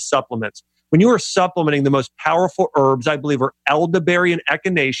least, the supplements. When you are supplementing, the most powerful herbs, I believe, are elderberry and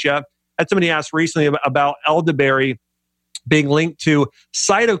echinacea. I had somebody ask recently about elderberry being linked to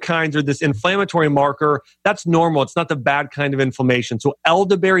cytokines or this inflammatory marker. That's normal. It's not the bad kind of inflammation. So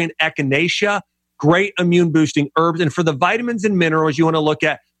elderberry and echinacea, great immune boosting herbs. And for the vitamins and minerals, you want to look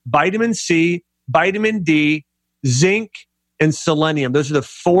at vitamin C, vitamin D, zinc, and selenium. Those are the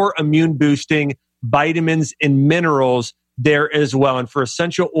 4 immune boosting vitamins and minerals there as well. And for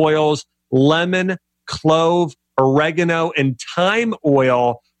essential oils, lemon, clove, oregano, and thyme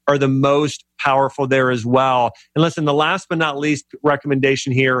oil are the most powerful there as well. And listen, the last but not least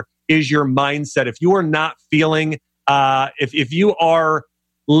recommendation here is your mindset. If you are not feeling, if you are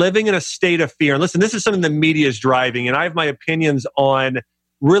living in a state of fear, and listen, this is something the media is driving, and I have my opinions on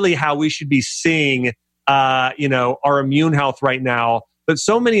really how we should be seeing, our immune health right now. But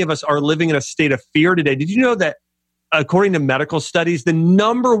so many of us are living in a state of fear today. Did you know that according to medical studies, the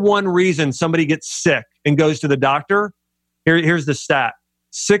number one reason somebody gets sick and goes to the doctor, here's the stat,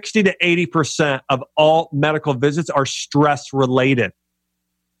 60 to 80% of all medical visits are stress related.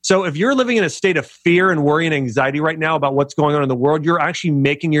 So if you're living in a state of fear and worry and anxiety right now about what's going on in the world, you're actually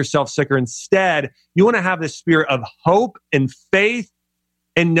making yourself sicker. Instead, you want to have this spirit of hope and faith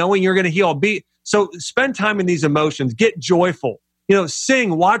and knowing you're going to heal. So spend time in these emotions. Get joyful.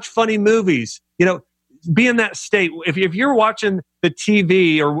 Sing, watch funny movies. Be in that state. If you're watching the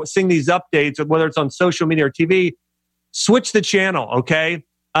TV or seeing these updates, whether it's on social media or TV, switch the channel, okay?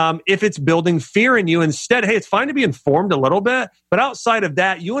 If it's building fear in you, instead, hey, it's fine to be informed a little bit, but outside of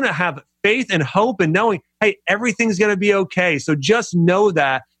that, you want to have faith and hope and knowing, hey, everything's going to be okay. So just know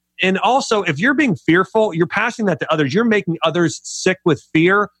that. And also, if you're being fearful, you're passing that to others. You're making others sick with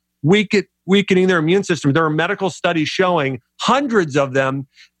fear, weakening their immune system. There are medical studies showing, hundreds of them,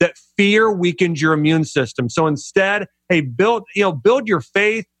 that fear weakens your immune system. So instead, hey, build your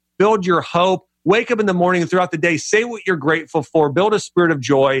faith, build your hope. Wake up in the morning and throughout the day, say what you're grateful for, build a spirit of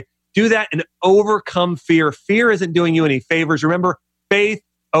joy, do that and overcome fear. Fear isn't doing you any favors. Remember, faith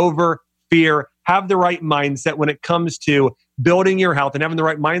over fear. Have the right mindset when it comes to building your health, and having the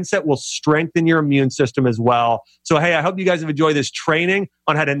right mindset will strengthen your immune system as well. So, hey, I hope you guys have enjoyed this training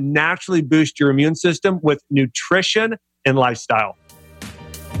on how to naturally boost your immune system with nutrition and lifestyle.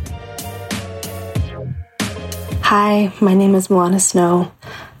 Hi, my name is Milana Snow.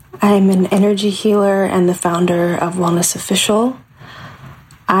 I'm an energy healer and the founder of Wellness Official.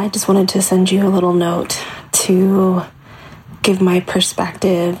 I just wanted to send you a little note to give my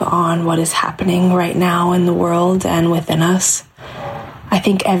perspective on what is happening right now in the world and within us. I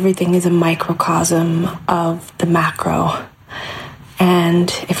think everything is a microcosm of the macro.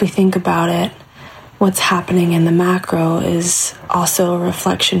 And if we think about it, what's happening in the macro is also a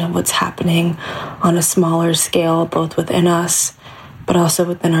reflection of what's happening on a smaller scale, both within us, but also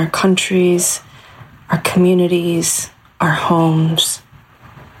within our countries, our communities, our homes.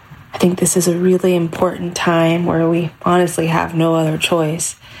 I think this is a really important time where we honestly have no other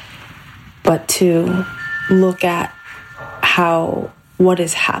choice but to look at how what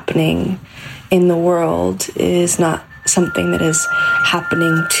is happening in the world is not something that is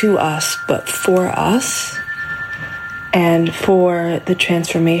happening to us, but for us, and for the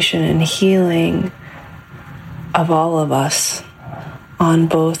transformation and healing of all of us on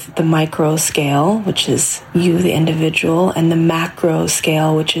both the micro scale, which is you, the individual, and the macro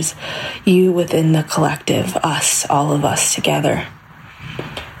scale, which is you within the collective, us, all of us together.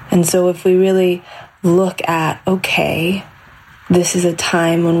 And so if we really look at, okay, this is a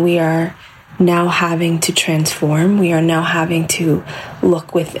time when we are now having to transform, we are now having to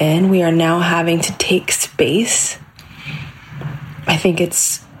look within, we are now having to take space, I think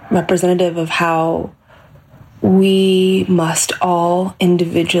it's representative of how we must all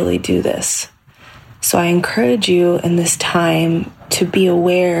individually do this. So I encourage you in this time to be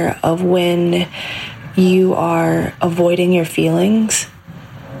aware of when you are avoiding your feelings,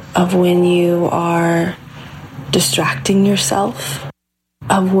 of when you are distracting yourself,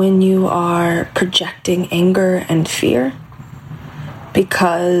 of when you are projecting anger and fear,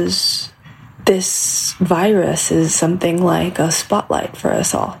 because this virus is something like a spotlight for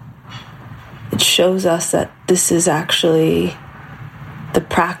us all. It shows us that this is actually the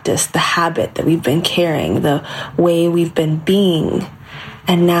practice, the habit that we've been carrying, the way we've been being.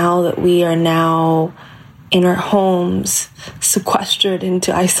 And now that we are now in our homes, sequestered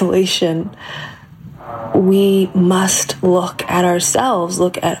into isolation, we must look at ourselves,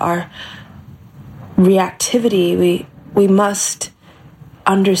 look at our reactivity. We must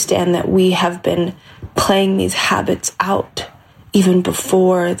understand that we have been playing these habits out even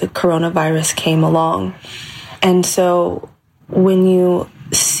before the coronavirus came along. And so when you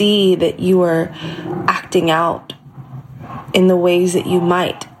see that you are acting out in the ways that you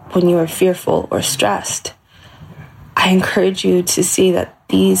might when you are fearful or stressed, I encourage you to see that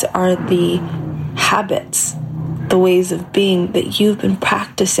these are the habits, the ways of being that you've been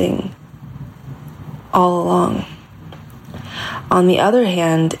practicing all along. On the other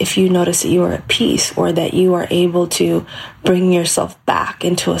hand, if you notice that you are at peace, or that you are able to bring yourself back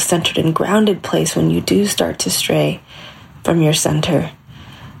into a centered and grounded place when you do start to stray from your center,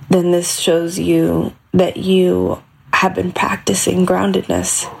 then this shows you that you have been practicing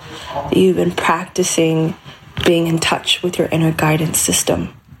groundedness, that you've been practicing being in touch with your inner guidance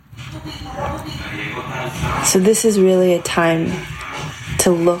system. So this is really a time to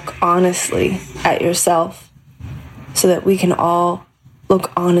look honestly at yourself, so that we can all look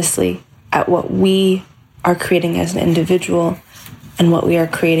honestly at what we are creating as an individual and what we are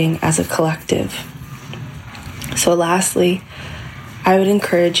creating as a collective. So lastly, I would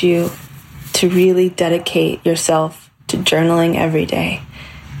encourage you to really dedicate yourself to journaling every day,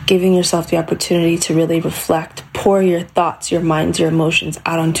 giving yourself the opportunity to really reflect, pour your thoughts, your minds, your emotions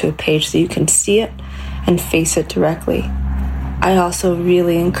out onto a page so you can see it and face it directly. I also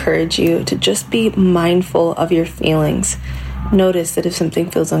really encourage you to just be mindful of your feelings. Notice that if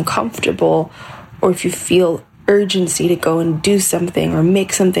something feels uncomfortable, or if you feel urgency to go and do something or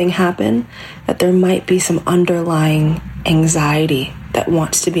make something happen, that there might be some underlying anxiety that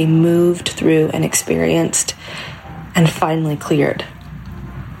wants to be moved through and experienced and finally cleared.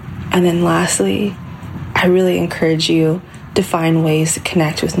 And then lastly, I really encourage you to find ways to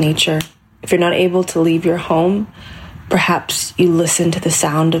connect with nature. If you're not able to leave your home, perhaps you listen to the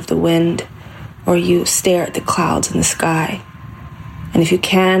sound of the wind, or you stare at the clouds in the sky. And if you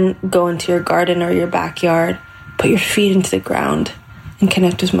can, go into your garden or your backyard, put your feet into the ground and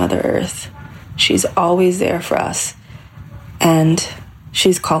connect with Mother Earth. She's always there for us, and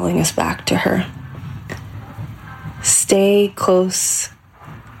she's calling us back to her. Stay close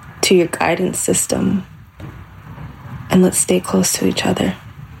to your guidance system, and let's stay close to each other.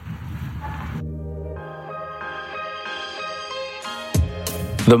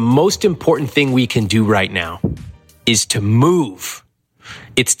 The most important thing we can do right now is to move.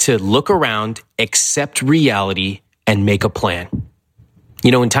 It's to look around, accept reality, and make a plan.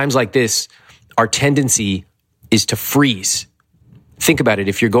 You know, in times like this, our tendency is to freeze. Think about it.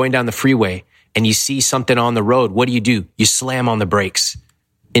 If you're going down the freeway and you see something on the road, what do? You slam on the brakes.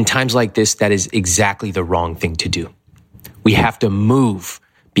 In times like this, that is exactly the wrong thing to do. We have to move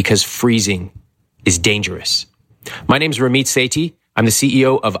because freezing is dangerous. My name is Ramit Sethi. I'm the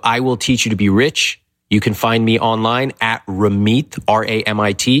CEO of I Will Teach You to Be Rich. You can find me online at Ramit,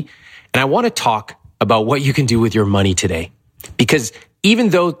 R-A-M-I-T. And I want to talk about what you can do with your money today. Because even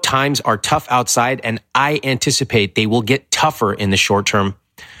though times are tough outside, and I anticipate they will get tougher in the short term,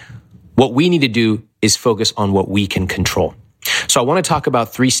 what we need to do is focus on what we can control. So I want to talk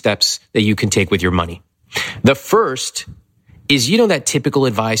about 3 steps that you can take with your money. The first is, you know, that typical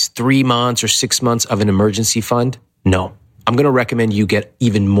advice, 3 months or 6 months of an emergency fund? No. I'm going to recommend you get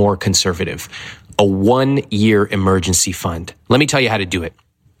even more conservative, a 1-year emergency fund. Let me tell you how to do it.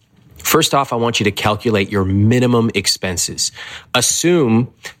 First off, I want you to calculate your minimum expenses.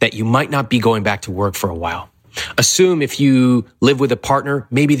 Assume that you might not be going back to work for a while. Assume if you live with a partner,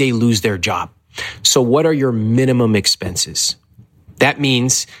 maybe they lose their job. So what are your minimum expenses? That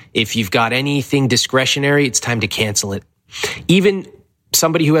means if you've got anything discretionary, it's time to cancel it. Even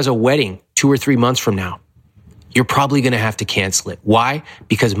somebody who has a wedding 2 or 3 months from now, you're probably going to have to cancel it. Why?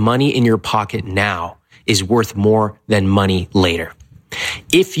 Because money in your pocket now is worth more than money later.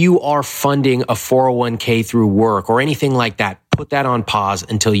 If you are funding a 401k through work or anything like that, put that on pause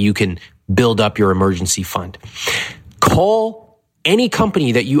until you can build up your emergency fund. Call any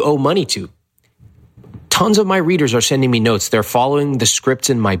company that you owe money to. Tons of my readers are sending me notes. They're following the scripts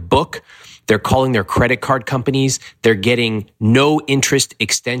in my book. They're calling their credit card companies. They're getting no interest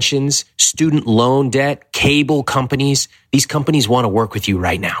extensions, student loan debt, cable companies. These companies want to work with you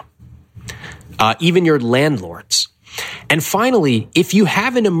right now. Even your landlords. And finally, if you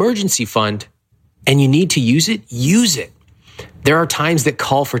have an emergency fund and you need to use it, use it. There are times that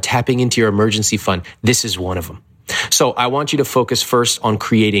call for tapping into your emergency fund. This is one of them. So I want you to focus first on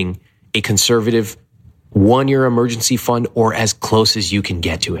creating a conservative 1-year emergency fund, or as close as you can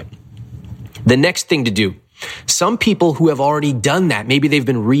get to it. The next thing to do, some people who have already done that, maybe they've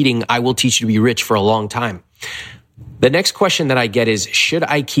been reading I Will Teach You to Be Rich for a long time. The next question that I get is, should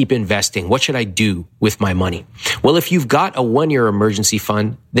I keep investing? What should I do with my money? Well, if you've got a 1-year emergency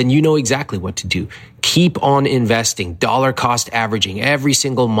fund, then you know exactly what to do. Keep on investing, dollar cost averaging every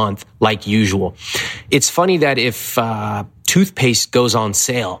single month like usual. It's funny that if toothpaste goes on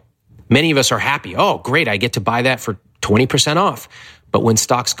sale, many of us are happy. Oh, great, I get to buy that for 20% off. But when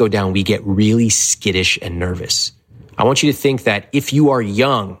stocks go down, we get really skittish and nervous. I want you to think that if you are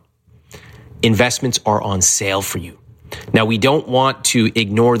young, investments are on sale for you. Now, we don't want to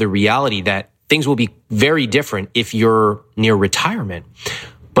ignore the reality that things will be very different if you're near retirement.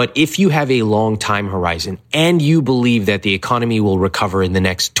 But if you have a long time horizon and you believe that the economy will recover in the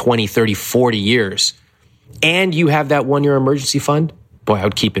next 20, 30, 40 years, and you have that 1-year emergency fund, boy, I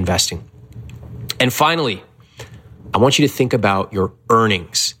would keep investing. And finally, I want you to think about your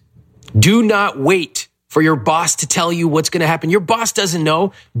earnings. Do not wait for your boss to tell you what's going to happen. Your boss doesn't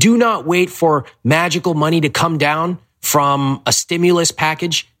know. Do not wait for magical money to come down from a stimulus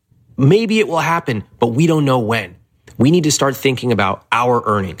package. Maybe it will happen, but we don't know when. We need to start thinking about our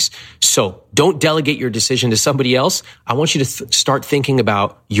earnings. So don't delegate your decision to somebody else. I want you to start thinking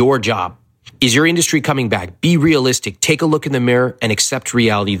about your job. Is your industry coming back? Be realistic. Take a look in the mirror and accept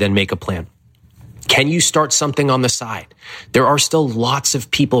reality, then make a plan. Can you start something on the side? There are still lots of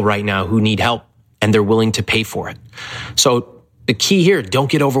people right now who need help and they're willing to pay for it. So the key here, don't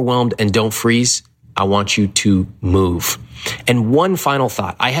get overwhelmed and don't freeze. I want you to move. And one final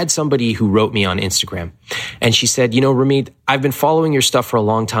thought. I had somebody who wrote me on Instagram and she said, Ramit, I've been following your stuff for a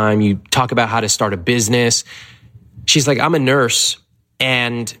long time. You talk about how to start a business. She's like, I'm a nurse.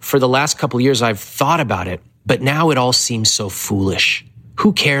 And for the last couple of years, I've thought about it, but now it all seems so foolish.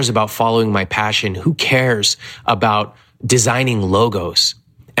 Who cares about following my passion? Who cares about designing logos?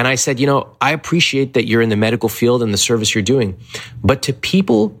 And I said, I appreciate that you're in the medical field and the service you're doing, but to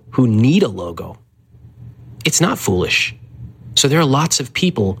people who need a logo, it's not foolish. So there are lots of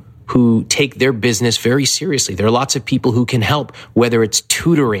people who take their business very seriously. There are lots of people who can help, whether it's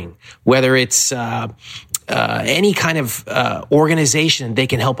tutoring, whether it's any kind of organization they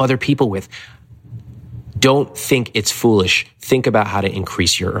can help other people with. Don't think it's foolish. Think about how to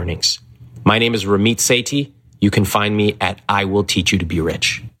increase your earnings. My name is Ramit Sethi. You can find me at I Will Teach You to Be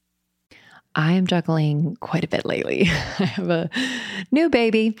Rich. I am juggling quite a bit lately. I have a new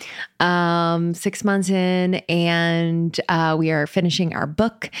baby, 6 months in, and we are finishing our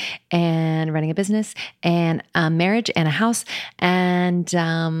book and running a business and a marriage and a house. And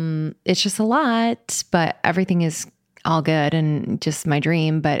it's just a lot, but everything is all good and just my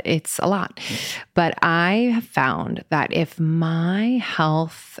dream, but it's a lot. But I have found that if my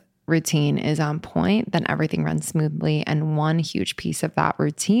health routine is on point, then everything runs smoothly. And one huge piece of that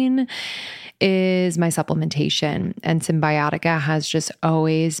routine is my supplementation. And Cymbiotika has just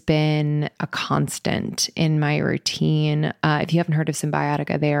always been a constant in my routine. If you haven't heard of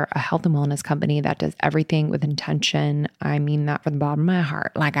Cymbiotika, they're a health and wellness company that does everything with intention. I mean that from the bottom of my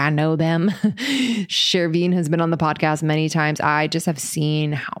heart. Like, I know them. Shervin has been on the podcast many times. I just have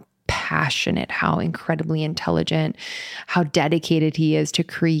seen how passionate, how incredibly intelligent, how dedicated he is to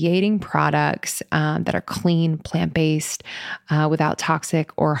creating products that are clean, plant-based, without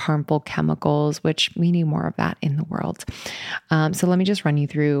toxic or harmful chemicals, which we need more of that in the world. So let me just run you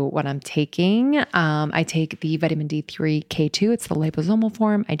through what I'm taking. I take the vitamin D3 K2. It's the liposomal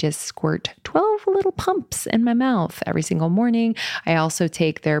form. I just squirt 12 little pumps in my mouth every single morning. I also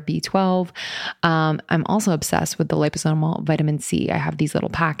take their B12. I'm also obsessed with the liposomal vitamin C. I have these little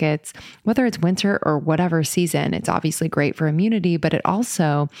packets. Whether it's winter or whatever season, it's obviously great for immunity, but it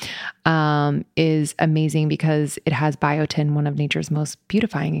also is amazing because it has biotin, one of nature's most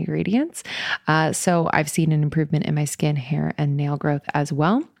beautifying ingredients. So I've seen an improvement in my skin, hair, and nail growth as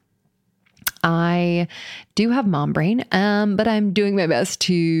well. I do have mom brain, but I'm doing my best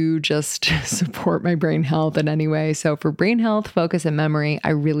to just support my brain health in any way. So for brain health, focus, and memory, I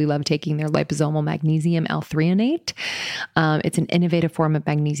really love taking their liposomal magnesium L-threonate. It's an innovative form of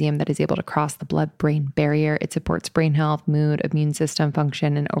magnesium that is able to cross the blood-brain barrier. It supports brain health, mood, immune system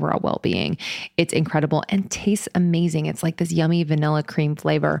function, and overall well-being. It's incredible and tastes amazing. It's like this yummy vanilla cream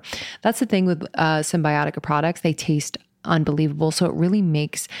flavor. That's the thing with Cymbiotika products. They taste unbelievable. So it really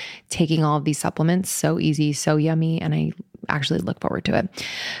makes taking all of these supplements so easy, so yummy, and I actually look forward to it.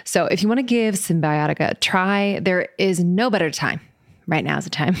 So if you want to give Cymbiotika a try, there is no better time right now is the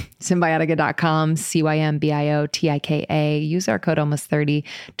time. Cymbiotika.com, CYMBIOTIKA. Use our code almost30,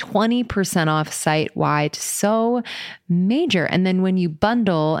 20% off site-wide. So major. And then when you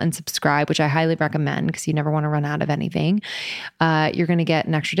bundle and subscribe, which I highly recommend because you never want to run out of anything, you're going to get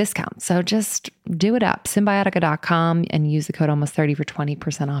an extra discount. So just do it up. Cymbiotika.com and use the code almost30 for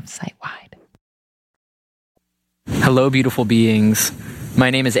 20% off site-wide. Hello, beautiful beings. My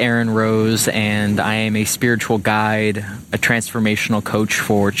name is Aaron Rose, and I am a spiritual guide, a transformational coach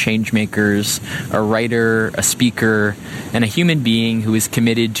for changemakers, a writer, a speaker, and a human being who is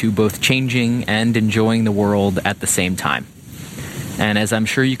committed to both changing and enjoying the world at the same time. And as I'm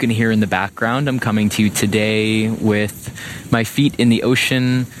sure you can hear in the background, I'm coming to you today with my feet in the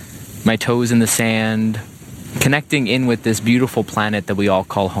ocean, my toes in the sand, connecting in with this beautiful planet that we all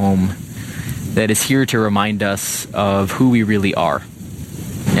call home, that is here to remind us of who we really are.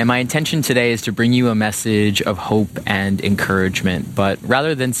 And my intention today is to bring you a message of hope and encouragement. But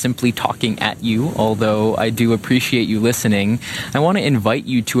rather than simply talking at you, although I do appreciate you listening, I want to invite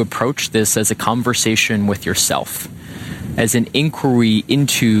you to approach this as a conversation with yourself, as an inquiry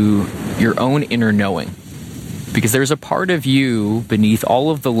into your own inner knowing. Because there's a part of you beneath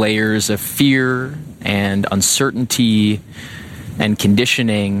all of the layers of fear and uncertainty and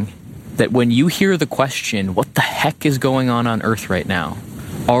conditioning that when you hear the question, what the heck is going on Earth right now?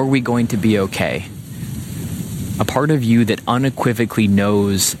 Are we going to be okay? A part of you that unequivocally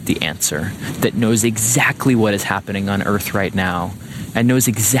knows the answer, that knows exactly what is happening on Earth right now, and knows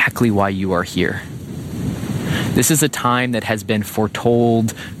exactly why you are here. This is a time that has been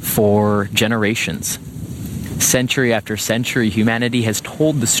foretold for generations. Century after century, humanity has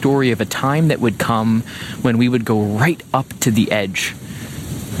told the story of a time that would come when we would go right up to the edge,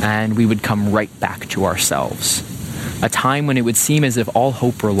 and we would come right back to ourselves. A time when it would seem as if all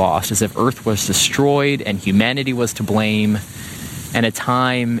hope were lost, as if Earth was destroyed and humanity was to blame, and a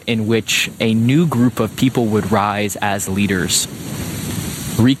time in which a new group of people would rise as leaders,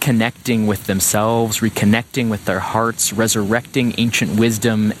 reconnecting with themselves, reconnecting with their hearts, resurrecting ancient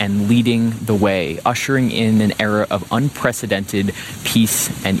wisdom, and leading the way, ushering in an era of unprecedented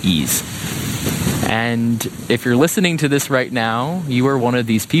peace and ease. And if you're listening to this right now, you are one of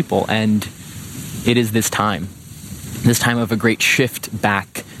these people, and it is this time of a great shift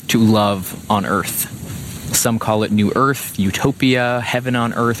back to love on Earth. Some call it New Earth, Utopia, Heaven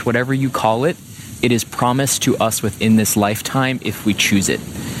on Earth, whatever you call it. It is promised to us within this lifetime if we choose it.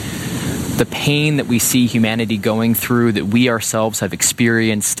 The pain that we see humanity going through, that we ourselves have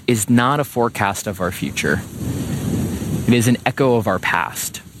experienced, is not a forecast of our future. It is an echo of our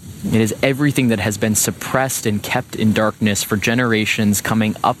past. It is everything that has been suppressed and kept in darkness for generations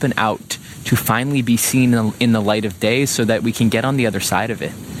coming up and out to finally be seen in the light of day so that we can get on the other side of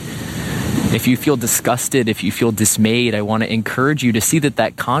it. If you feel disgusted, if you feel dismayed, I want to encourage you to see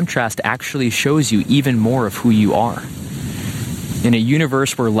that contrast actually shows you even more of who you are. In a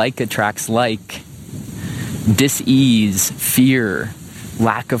universe where like attracts like, dis-ease, fear,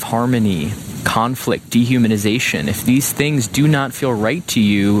 lack of harmony, conflict, dehumanization, if these things do not feel right to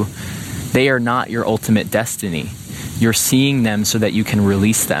you, they are not your ultimate destiny. You're seeing them so that you can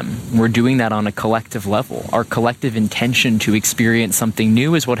release them. We're doing that on a collective level. Our collective intention to experience something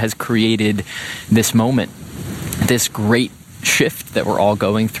new is what has created this moment, this great shift that we're all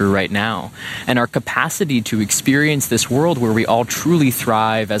going through right now. And our capacity to experience this world where we all truly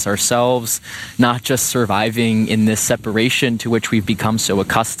thrive as ourselves, not just surviving in this separation to which we've become so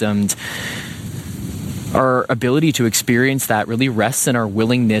accustomed. Our ability to experience that really rests in our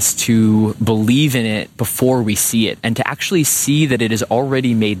willingness to believe in it before we see it, and to actually see that it is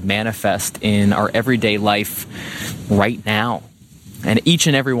already made manifest in our everyday life right now. And each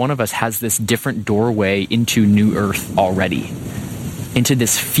and every one of us has this different doorway into New Earth already, into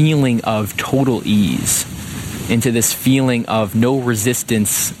this feeling of total ease, into this feeling of no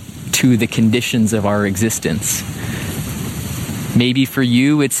resistance to the conditions of our existence. Maybe for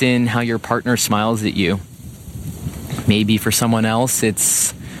you, it's in how your partner smiles at you. Maybe for someone else,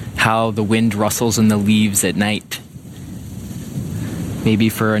 it's how the wind rustles in the leaves at night. Maybe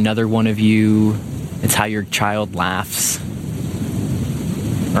for another one of you, it's how your child laughs,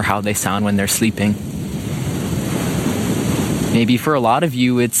 or how they sound when they're sleeping. Maybe for a lot of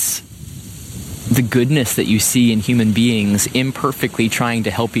you, it's the goodness that you see in human beings imperfectly trying to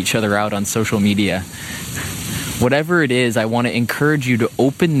help each other out on social media. Whatever it is, I want to encourage you to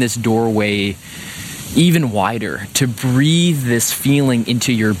open this doorway even wider, to breathe this feeling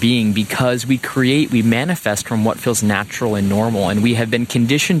into your being, because we manifest from what feels natural and normal, and we have been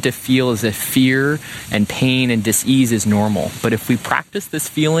conditioned to feel as if fear and pain and dis-ease is normal. But if we practice this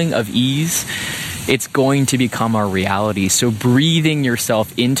feeling of ease, it's going to become our reality. So breathing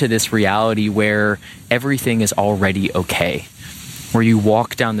yourself into this reality where everything is already okay, where you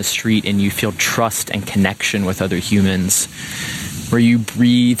walk down the street and you feel trust and connection with other humans, where you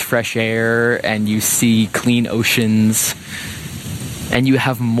breathe fresh air and you see clean oceans, and you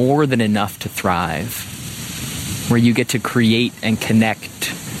have more than enough to thrive, where you get to create and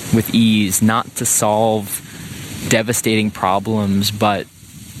connect with ease, not to solve devastating problems, but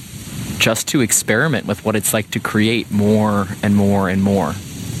just to experiment with what it's like to create more and more and more.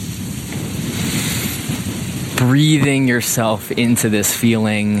 Breathing yourself into this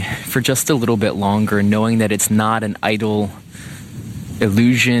feeling for just a little bit longer, knowing that it's not an idle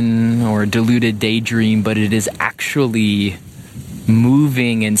illusion or a deluded daydream, but it is actually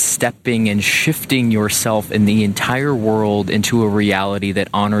moving and stepping and shifting yourself in the entire world into a reality that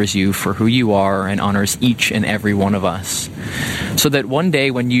honors you for who you are and honors each and every one of us. So that one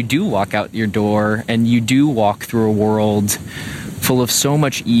day when you do walk out your door and you do walk through a world full of so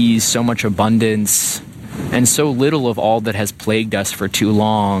much ease, so much abundance, and so little of all that has plagued us for too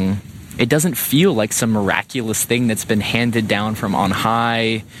long, it doesn't feel like some miraculous thing that's been handed down from on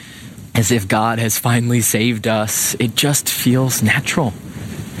high, as if God has finally saved us. It just feels natural.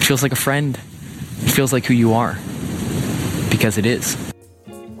 It feels like a friend. It feels like who you are, because it is.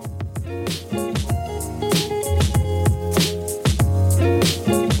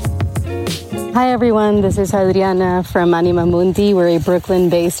 Hi everyone, this is Adriana from Anima Mundi. We're a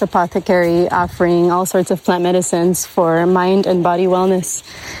Brooklyn-based apothecary offering all sorts of plant medicines for mind and body wellness.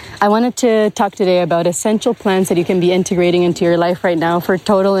 I wanted to talk today about essential plants that you can be integrating into your life right now for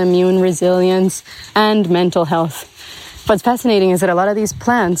total immune resilience and mental health. What's fascinating is that a lot of these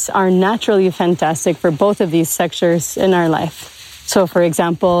plants are naturally fantastic for both of these sectors in our life. So, for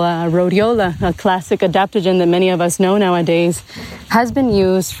example, rhodiola, a classic adaptogen that many of us know nowadays, has been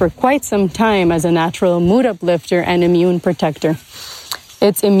used for quite some time as a natural mood uplifter and immune protector.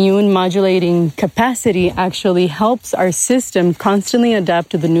 Its immune modulating capacity actually helps our system constantly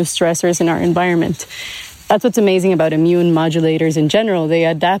adapt to the new stressors in our environment. That's what's amazing about immune modulators in general. They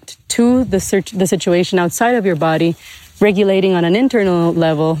adapt to the situation outside of your body, regulating on an internal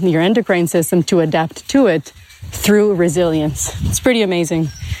level your endocrine system to adapt to it through resilience. It's pretty amazing.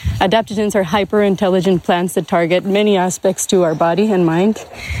 Adaptogens are hyper-intelligent plants that target many aspects to our body and mind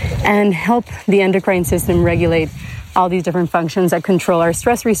and help the endocrine system regulate all these different functions that control our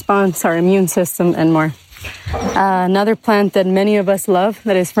stress response, our immune system, and more. Another plant that many of us love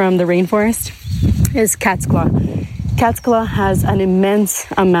that is from the rainforest is cat's claw. Cat's claw has an immense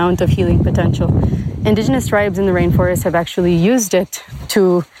amount of healing potential. Indigenous tribes in the rainforest have actually used it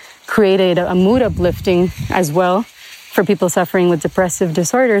to create a mood uplifting as well for people suffering with depressive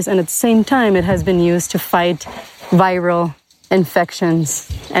disorders, and at the same time it has been used to fight viral infections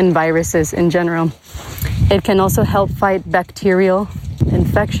and viruses in general. It can also help fight bacterial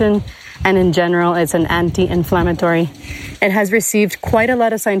infection, and in general, it's an anti-inflammatory. It has received quite a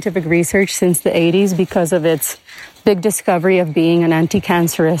lot of scientific research since the 80s because of its big discovery of being an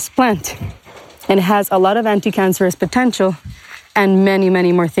anti-cancerous plant. It has a lot of anti-cancerous potential and many,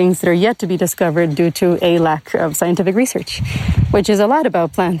 many more things that are yet to be discovered due to a lack of scientific research, which is a lot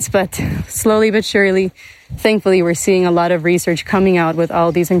about plants. But slowly but surely, thankfully, we're seeing a lot of research coming out with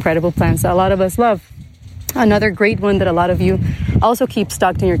all these incredible plants that a lot of us love. Another great one that a lot of you also keep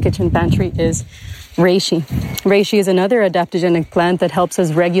stocked in your kitchen pantry is reishi. Reishi is another adaptogenic plant that helps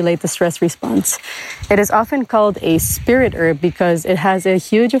us regulate the stress response. It is often called a spirit herb because it has a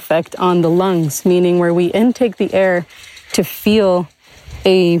huge effect on the lungs, meaning where we intake the air to feel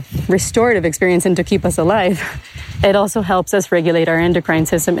a restorative experience and to keep us alive. It also helps us regulate our endocrine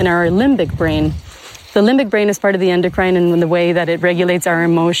system and our limbic brain. The limbic brain is part of the endocrine in the way that it regulates our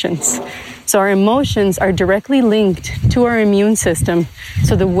emotions. So our emotions are directly linked to our immune system.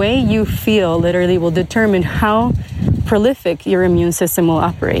 So the way you feel literally will determine how prolific your immune system will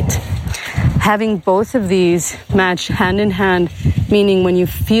operate. Having both of these match hand in hand, meaning when you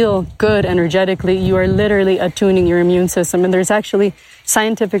feel good energetically, you are literally attuning your immune system. And there's actually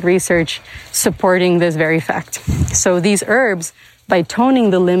scientific research supporting this very fact. So these herbs, by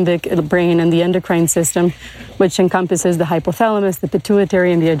toning the limbic brain and the endocrine system, which encompasses the hypothalamus, the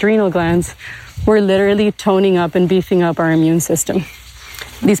pituitary, and the adrenal glands, we're literally toning up and beefing up our immune system.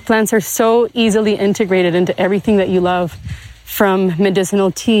 These plants are so easily integrated into everything that you love, from medicinal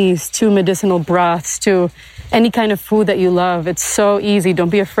teas to medicinal broths to any kind of food that you love. It's so easy. Don't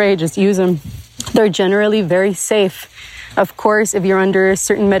be afraid. Just use them. They're generally very safe. Of course, if you're under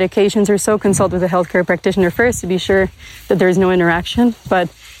certain medications or so, consult with a healthcare practitioner first to be sure that there's no interaction. But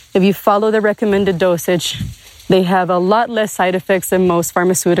if you follow the recommended dosage, they have a lot less side effects than most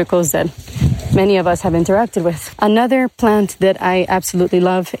pharmaceuticals that many of us have interacted with. Another plant that I absolutely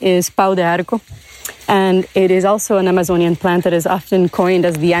love is pau de arco. And it is also an Amazonian plant that is often coined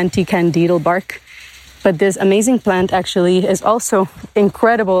as the anti-candidal bark. But this amazing plant actually is also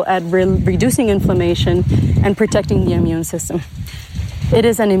incredible at reducing inflammation and protecting the immune system. It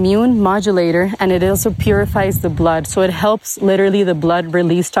is an immune modulator, and it also purifies the blood. So it helps literally the blood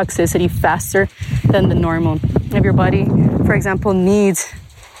release toxicity faster than the normal. If your body, for example, needs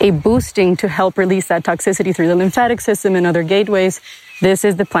a boosting to help release that toxicity through the lymphatic system and other gateways, this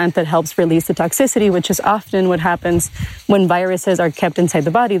is the plant that helps release the toxicity, which is often what happens when viruses are kept inside the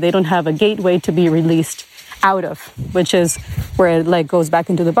body. They don't have a gateway to be released out of, which is where it goes back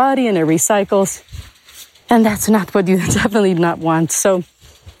into the body and it recycles. And that's not what you definitely not want. So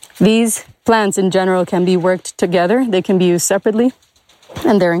these plants in general can be worked together. They can be used separately,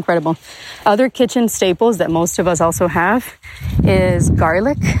 and they're incredible. Other kitchen staples that most of us also have is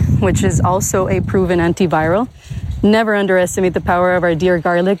garlic, which is also a proven antiviral. Never underestimate the power of our dear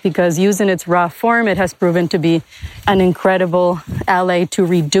garlic, because used in its raw form, it has proven to be an incredible ally to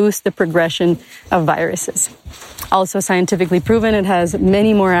reduce the progression of viruses. Also scientifically proven, it has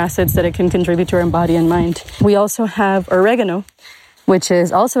many more acids that it can contribute to our body and mind. We also have oregano, which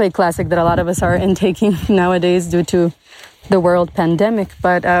is also a classic that a lot of us are intaking nowadays due to the world pandemic.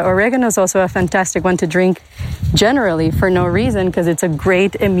 But oregano is also a fantastic one to drink generally for no reason, because it's a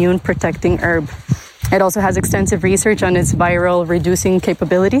great immune protecting herb. It also has extensive research on its viral reducing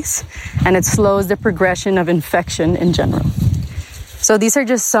capabilities, and it slows the progression of infection in general. So these are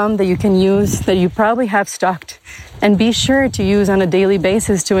just some that you can use, that you probably have stocked, and be sure to use on a daily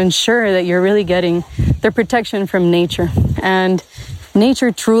basis to ensure that you're really getting the protection from nature. And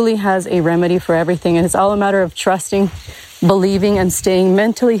nature truly has a remedy for everything, and it's all a matter of trusting, believing, and staying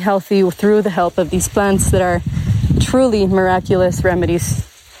mentally healthy through the help of these plants that are truly miraculous remedies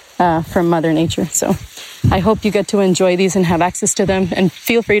from Mother Nature. So I hope you get to enjoy these and have access to them, and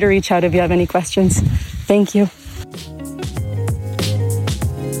feel free to reach out if you have any questions. Thank you.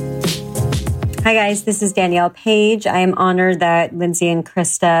 Hi guys, this is Danielle Page. I am honored that Lindsay and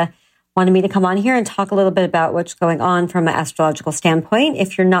Krista wanted me to come on here and talk a little bit about what's going on from an astrological standpoint.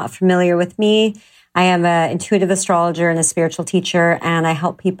 If you're not familiar with me, I am an intuitive astrologer and a spiritual teacher, and I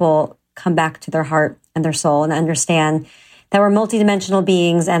help people come back to their heart and their soul and understand that we're multidimensional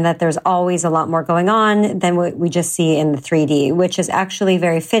beings and that there's always a lot more going on than what we just see in the 3D, which is actually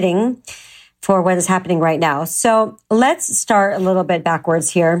very fitting for what is happening right now. So let's start a little bit backwards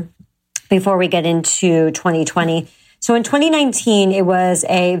here before we get into 2020. So in 2019, it was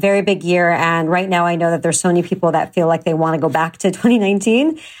a very big year. And right now, I know that there's so many people that feel like they want to go back to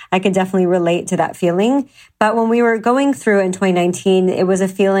 2019. I can definitely relate to that feeling. But when we were going through in 2019, it was a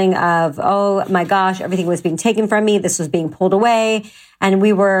feeling of, oh my gosh, everything was being taken from me. This was being pulled away. And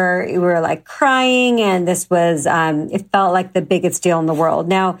we were like crying. And this was, it felt like the biggest deal in the world.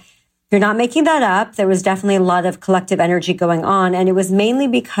 Now, you're not making that up. There was definitely a lot of collective energy going on. And it was mainly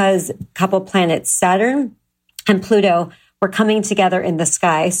because a couple planets, Saturn and Pluto, were coming together in the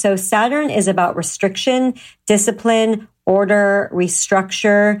sky. So Saturn is about restriction, discipline, order,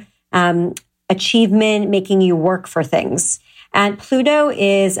 restructure, achievement, making you work for things. And Pluto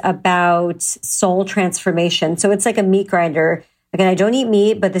is about soul transformation. So it's like a meat grinder. Again, I don't eat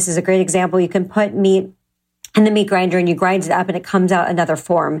meat, but this is a great example. You can put meat in the meat grinder and you grind it up and it comes out another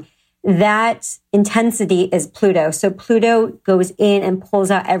form. That intensity is Pluto. So Pluto goes in and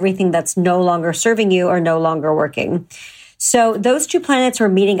pulls out everything that's no longer serving you or no longer working. So those two planets were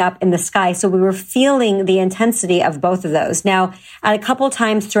meeting up in the sky. So we were feeling the intensity of both of those. Now, at a couple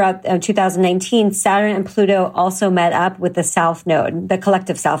times throughout 2019, Saturn and Pluto also met up with the South Node, the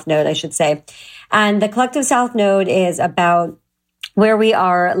collective South Node, I should say. And the collective South Node is about where we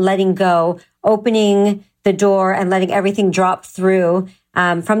are letting go, opening the door and letting everything drop through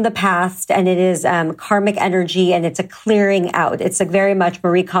from the past. And it is karmic energy, and it's a clearing out. It's like very much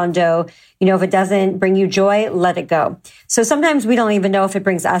Marie Kondo. You know, if it doesn't bring you joy, let it go. So sometimes we don't even know if it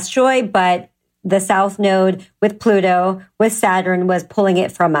brings us joy, but the South Node with Pluto, with Saturn, was pulling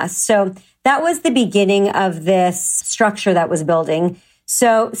it from us. So that was the beginning of this structure that was building.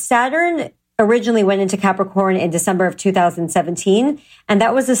 So Saturn originally went into Capricorn in December of 2017. And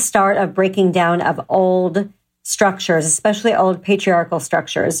that was the start of breaking down of old structures, especially old patriarchal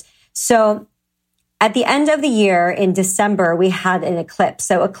structures. So at the end of the year in December, we had an eclipse.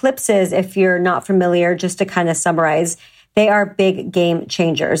 So eclipses, if you're not familiar, just to kind of summarize, they are big game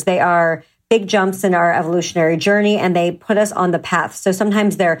changers. They are big jumps in our evolutionary journey, and they put us on the path. So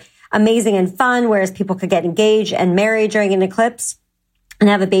sometimes they're amazing and fun, whereas people could get engaged and married during an eclipse and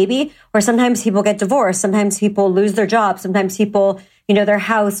have a baby, or sometimes people get divorced. Sometimes people lose their job. Sometimes people their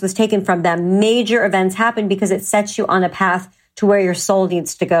house was taken from them. Major events happen because it sets you on a path to where your soul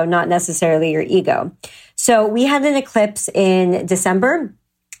needs to go, not necessarily your ego. So we had an eclipse in December.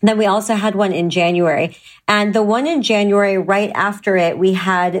 Then we also had one in January. And the one in January, right after it, we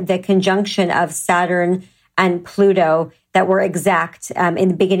had the conjunction of Saturn and Pluto that were exact in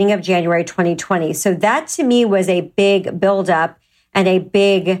the beginning of January 2020. So that to me was a big buildup and a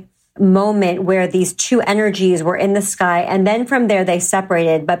big moment where these two energies were in the sky. And then from there, they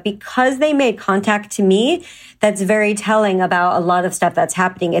separated. But because they made contact to me, that's very telling about a lot of stuff that's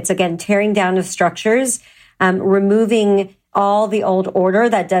happening. It's, again, tearing down of structures, removing all the old order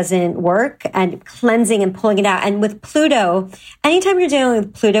that doesn't work and cleansing and pulling it out. And with Pluto, anytime you're dealing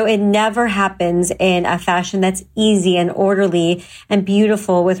with Pluto, it never happens in a fashion that's easy and orderly and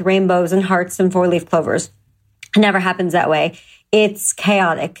beautiful with rainbows and hearts and four-leaf clovers. It never happens that way. It's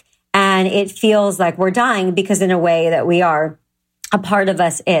chaotic and it feels like we're dying because in a way that we are, a part of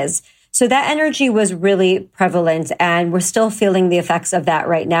us is. So that energy was really prevalent and we're still feeling the effects of that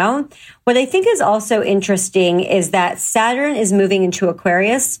right now. What I think is also interesting is that Saturn is moving into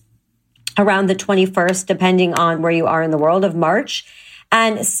Aquarius around the 21st, depending on where you are in the world of March.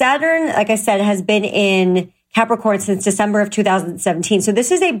 And Saturn, like I said, has been in Capricorn since December of 2017. So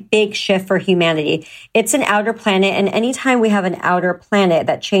this is a big shift for humanity. It's an outer planet. And anytime we have an outer planet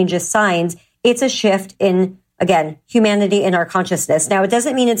that changes signs, it's a shift in, again, humanity in our consciousness. Now, it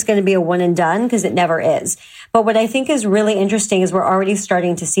doesn't mean it's going to be a one and done because it never is. But what I think is really interesting is we're already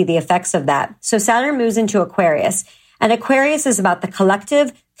starting to see the effects of that. So Saturn moves into Aquarius, and Aquarius is about the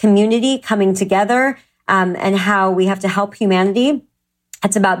collective community coming together and how we have to help humanity.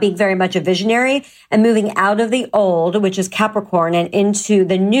 It's about being very much a visionary and moving out of the old, which is Capricorn, and into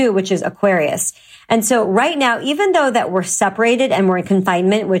the new, which is Aquarius. And so right now, even though that we're separated and we're in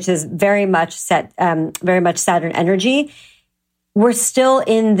confinement, which is very much Saturn energy, we're still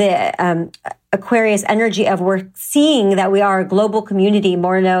in the Aquarius energy of we're seeing that we are a global community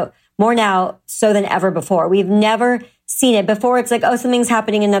more now so than ever before. We've never seen it before. It's like, oh, something's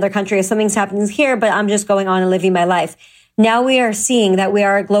happening in another country or something's happening here, but I'm just going on and living my life. Now we are seeing that we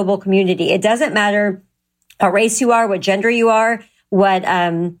are a global community. It doesn't matter what race you are, what gender you are, what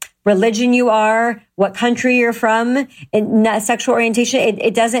religion you are, what country you're from, sexual orientation.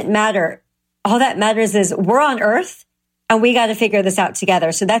 It doesn't matter. All that matters is we're on Earth and we got to figure this out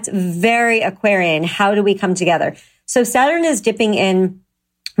together. So that's very Aquarian. How do we come together? So Saturn is dipping in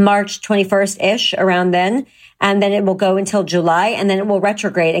March 21st-ish, around then. And then it will go until July, and then it will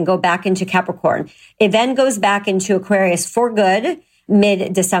retrograde and go back into Capricorn. It then goes back into Aquarius for good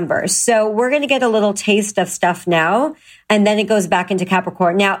mid-December. So we're going to get a little taste of stuff now, and then it goes back into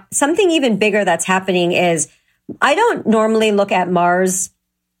Capricorn. Now, something even bigger that's happening is I don't normally look at Mars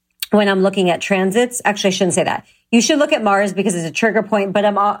when I'm looking at transits. Actually, I shouldn't say that. You should look at Mars because it's a trigger point, but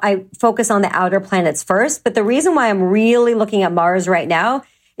I focus on the outer planets first. But the reason why I'm really looking at Mars right now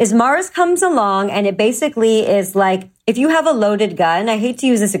is Mars comes along and it basically is like, if you have a loaded gun, I hate to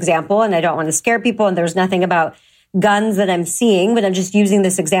use this example and I don't want to scare people and there's nothing about guns that I'm seeing, but I'm just using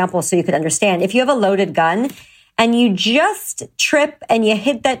this example so you could understand. If you have a loaded gun and you just trip and you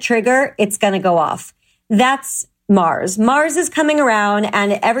hit that trigger, it's going to go off. That's Mars. Mars is coming around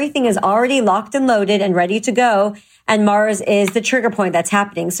and everything is already locked and loaded and ready to go. And Mars is the trigger point that's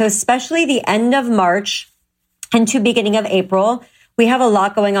happening. So especially the end of March and to beginning of April, we have a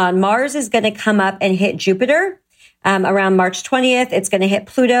lot going on. Mars is going to come up and hit Jupiter around March 20th. It's going to hit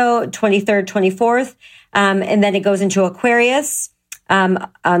Pluto 23rd, 24th. And then it goes into Aquarius on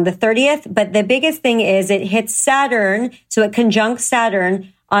the 30th. But the biggest thing is it hits Saturn. So it conjuncts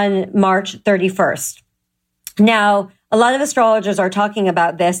Saturn on March 31st. Now, a lot of astrologers are talking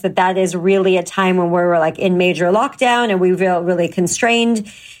about this, that is really a time when we're like in major lockdown and we feel really constrained.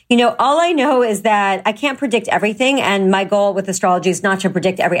 You know, all I know is that I can't predict everything. And my goal with astrology is not to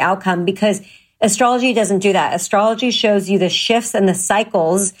predict every outcome because astrology doesn't do that. Astrology shows you the shifts and the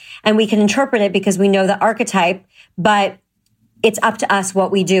cycles and we can interpret it because we know the archetype, but it's up to us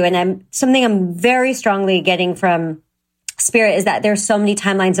what we do. And something I'm very strongly getting from Spirit is that there's so many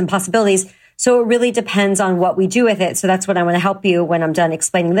timelines and possibilities. So it really depends on what we do with it. So that's what I want to help you when I'm done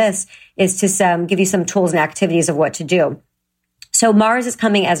explaining this is to give you some tools and activities of what to do. So Mars is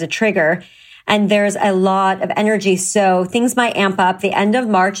coming as a trigger and there's a lot of energy. So things might amp up the end of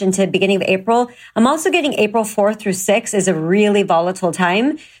March into beginning of April. I'm also getting April 4th through 6th is a really volatile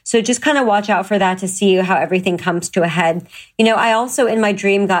time. So just kind of watch out for that to see how everything comes to a head. You know, I also in my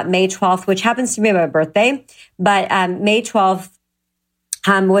dream got May 12th, which happens to be my birthday, but May 12th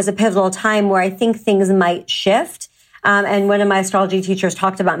was a pivotal time where I think things might shift. And one of my astrology teachers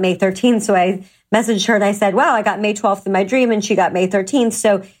talked about May 13th. So I messaged her and I said, wow, I got May 12th in my dream and she got May 13th.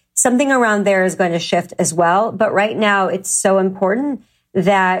 So something around there is going to shift as well. But right now it's so important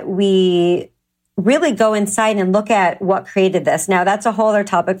that we really go inside and look at what created this. Now that's a whole other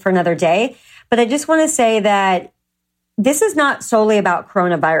topic for another day. But I just want to say that this is not solely about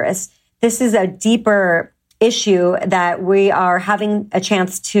coronavirus. This is a deeper issue that we are having a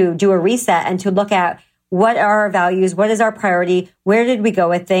chance to do a reset and to look at what are our values, what is our priority, where did we go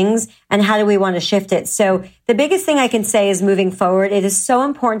with things, and how do we want to shift it? So the biggest thing I can say is moving forward, it is so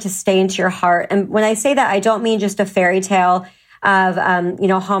important to stay into your heart. And when I say that, I don't mean just a fairy tale of,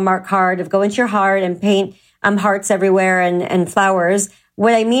 Hallmark card of go into your heart and paint hearts everywhere and flowers.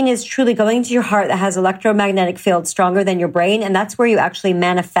 What I mean is truly going to your heart that has electromagnetic field stronger than your brain. And that's where you actually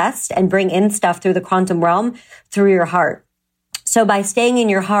manifest and bring in stuff through the quantum realm through your heart. So by staying in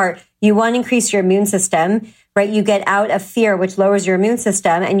your heart, you want to increase your immune system, right? You get out of fear, which lowers your immune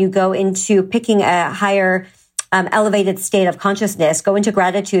system, and you go into picking a higher elevated state of consciousness, go into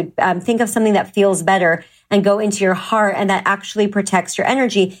gratitude, think of something that feels better and go into your heart, and that actually protects your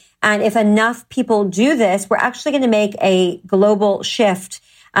energy. And if enough people do this, we're actually going to make a global shift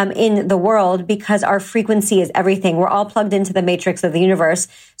in the world because our frequency is everything. We're all plugged into the matrix of the universe.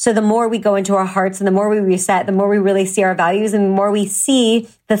 So the more we go into our hearts and the more we reset, the more we really see our values and the more we see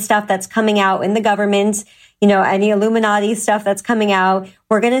the stuff that's coming out in the government, any Illuminati stuff that's coming out,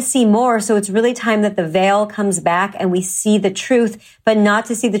 we're going to see more. So it's really time that the veil comes back and we see the truth, but not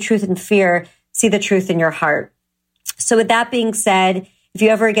to see the truth in fear, see the truth in your heart. So with that being said, if you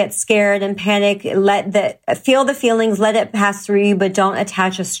ever get scared and panic, feel the feelings, let it pass through you, but don't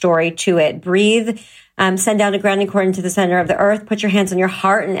attach a story to it. Breathe, send down a grounding cord into the center of the earth, put your hands on your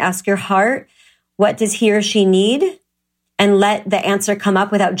heart and ask your heart, what does he or she need? And let the answer come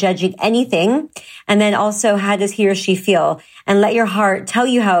up without judging anything. And then also, how does he or she feel? And let your heart tell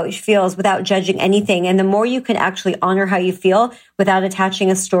you how it feels without judging anything. And the more you can actually honor how you feel without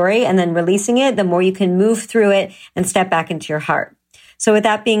attaching a story and then releasing it, the more you can move through it and step back into your heart. So with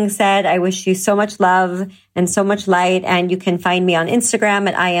that being said, I wish you so much love and so much light. And you can find me on Instagram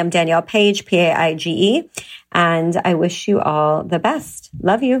at I am Danielle Paige, Paige. And I wish you all the best.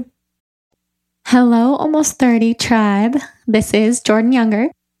 Love you. Hello, Almost 30 tribe. This is Jordan Younger.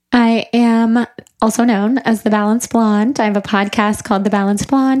 I am also known as The Balanced Blonde. I have a podcast called The Balanced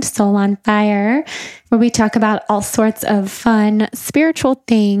Blonde, Soul on Fire, where we talk about all sorts of fun, spiritual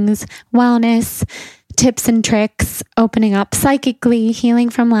things, wellness, tips and tricks, opening up psychically, healing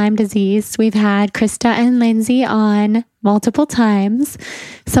from Lyme disease. We've had Krista and Lindsay on multiple times.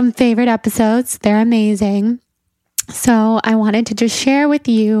 Some favorite episodes. They're amazing. So I wanted to just share with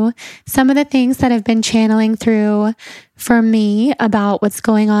you some of the things that I've been channeling through for me about what's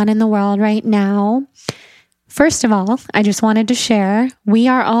going on in the world right now. First of all, I just wanted to share, we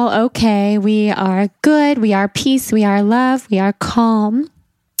are all okay. We are good. We are peace. We are love. We are calm.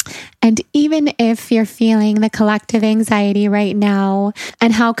 And even if you're feeling the collective anxiety right now,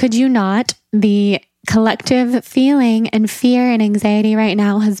 and how could you not, the collective feeling and fear and anxiety right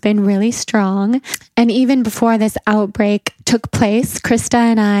now has been really strong. And even before this outbreak took place, Krista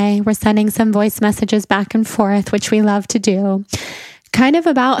and I were sending some voice messages back and forth, which we love to do, kind of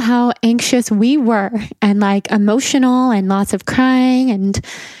about how anxious we were and like emotional and lots of crying and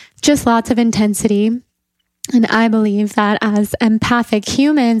just lots of intensity. And I believe that as empathic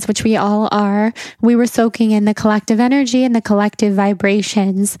humans, which we all are, we were soaking in the collective energy and the collective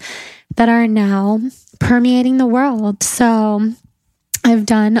vibrations that are now permeating the world. So I've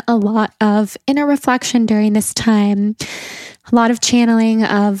done a lot of inner reflection during this time, a lot of channeling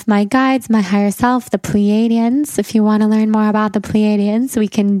of my guides, my higher self, the Pleiadians. If you want to learn more about the Pleiadians, we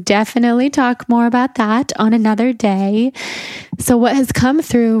can definitely talk more about that on another day. So what has come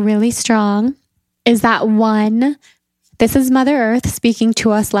through really strong is that one, this is Mother Earth speaking to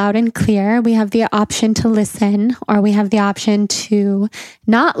us loud and clear. We have the option to listen, or we have the option to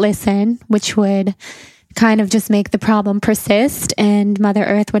not listen, which would kind of just make the problem persist. And Mother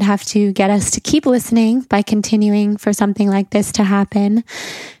Earth would have to get us to keep listening by continuing for something like this to happen.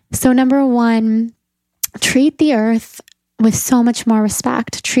 So number one, treat the earth with so much more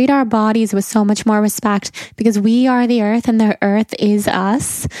respect. Treat our bodies with so much more respect because we are the earth and the earth is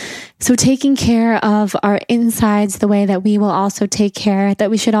us. So taking care of our insides the way that we will also take care, that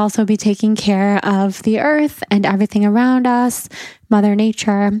we should also be taking care of the earth and everything around us, Mother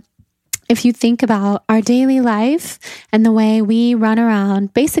Nature. If you think about our daily life and the way we run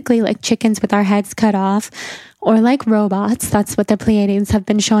around, basically like chickens with our heads cut off, or like robots, that's what the Pleiadians have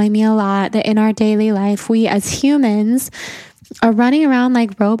been showing me a lot, that in our daily life, we as humans are running around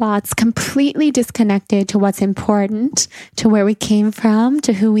like robots, completely disconnected to what's important, to where we came from,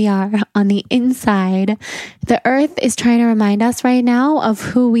 to who we are on the inside. The earth is trying to remind us right now of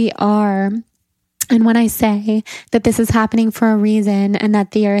who we are. And when I say that this is happening for a reason and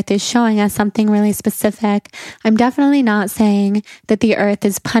that the earth is showing us something really specific, I'm definitely not saying that the earth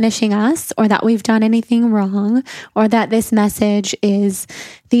is punishing us or that we've done anything wrong or that this message is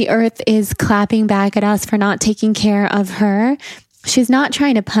the earth is clapping back at us for not taking care of her. She's not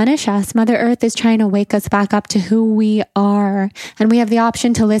trying to punish us. Mother Earth is trying to wake us back up to who we are. And we have the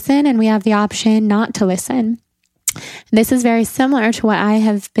option to listen and we have the option not to listen. This is very similar to what I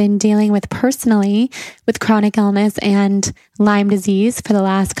have been dealing with personally with chronic illness and Lyme disease for the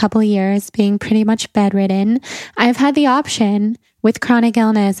last couple of years, being pretty much bedridden. I've had the option with chronic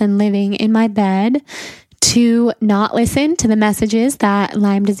illness and living in my bed to not listen to the messages that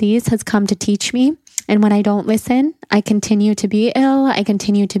Lyme disease has come to teach me. And when I don't listen, I continue to be ill. I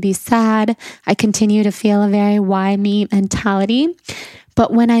continue to be sad. I continue to feel a very why me mentality.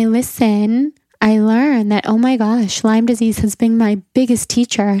 But when I listen, I learn that, oh my gosh, Lyme disease has been my biggest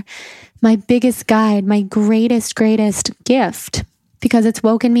teacher, my biggest guide, my greatest gift, because it's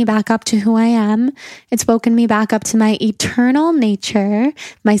woken me back up to who I am. It's woken me back up to my eternal nature,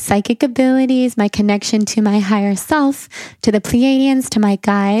 my psychic abilities, my connection to my higher self, to the Pleiadians, to my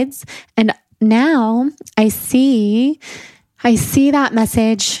guides. And now I see that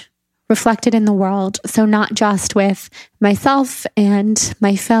message reflected in the world. So not just with myself and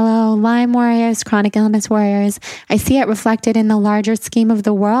my fellow Lyme warriors, chronic illness warriors, I see it reflected in the larger scheme of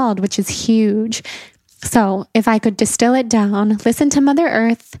the world, which is huge. So if I could distill it down, listen to Mother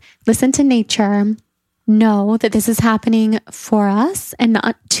Earth, listen to nature, know that this is happening for us and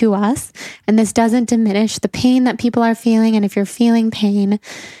not to us. And this doesn't diminish the pain that people are feeling. And if you're feeling pain,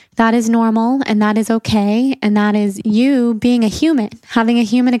 that is normal and that is okay. And that is you being a human, having a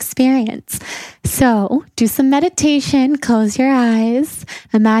human experience. So do some meditation, close your eyes,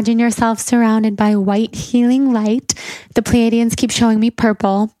 imagine yourself surrounded by white healing light. The Pleiadians keep showing me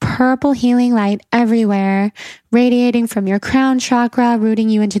purple healing light everywhere, radiating from your crown chakra, rooting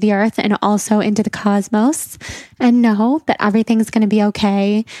you into the earth and also into the cosmos. And know that everything's going to be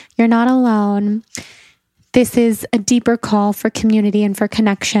okay. You're not alone. This is a deeper call for community and for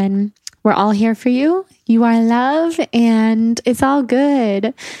connection. We're all here for you. You are love and it's all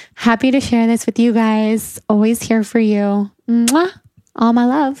good. Happy to share this with you guys. Always here for you. Mwah. All my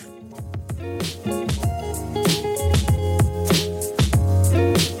love.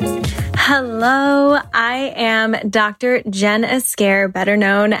 Hello, I am Dr. Jen Asker, better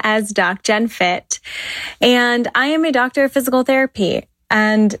known as Doc Jen Fit, and I am a doctor of physical therapy.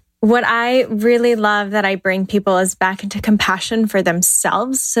 And what I really love that I bring people is back into compassion for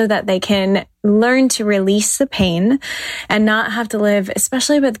themselves so that they can learn to release the pain and not have to live,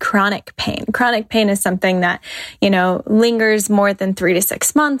 especially with chronic pain. Chronic pain is something that, lingers more than 3 to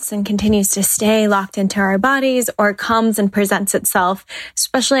 6 months and continues to stay locked into our bodies or comes and presents itself,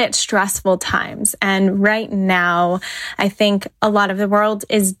 especially at stressful times. And right now, I think a lot of the world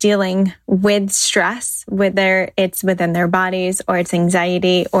is dealing with stress, whether it's within their bodies or it's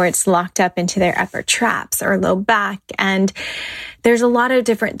anxiety or it's locked up into their upper traps or low back. And there's a lot of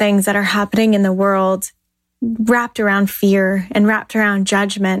different things that are happening in the world wrapped around fear and wrapped around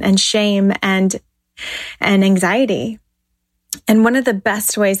judgment and shame and anxiety. And one of the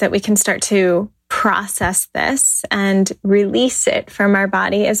best ways that we can start to process this and release it from our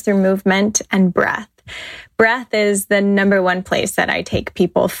body is through movement and breath. Breath is the number one place that I take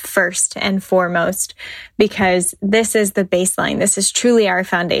people first and foremost, because this is the baseline. This is truly our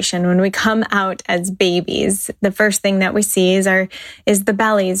foundation. When we come out as babies, the first thing that we see is the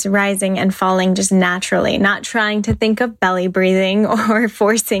bellies rising and falling just naturally, not trying to think of belly breathing or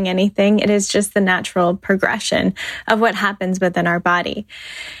forcing anything. It is just the natural progression of what happens within our body.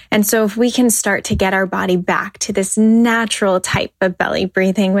 And so if we can start to get our body back to this natural type of belly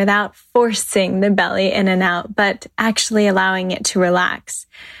breathing without forcing the belly in and out, but actually allowing it to relax,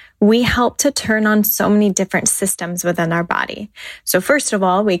 we help to turn on so many different systems within our body. So first of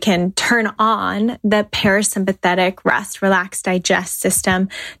all, we can turn on the parasympathetic rest, relax, digest system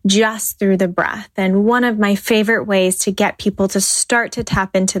just through the breath. And one of my favorite ways to get people to start to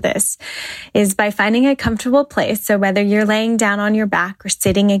tap into this is by finding a comfortable place. So whether you're laying down on your back or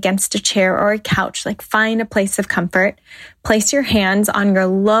sitting against a chair or a couch, find a place of comfort. place your hands on your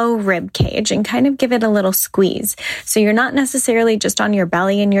low rib cage and kind of give it a little squeeze. So you're not necessarily just on your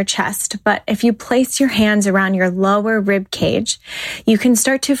belly and your chest, but if you place your hands around your lower rib cage, you can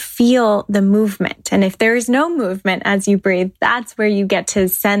start to feel the movement. And if there is no movement as you breathe, that's where you get to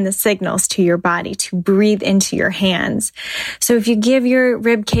send the signals to your body to breathe into your hands. So if you give your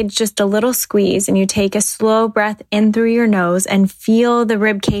rib cage just a little squeeze and you take a slow breath in through your nose and feel the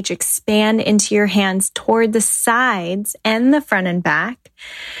rib cage expand into your hands toward the sides and the front and back.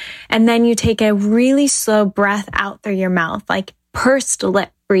 And then you take a really slow breath out through your mouth, like pursed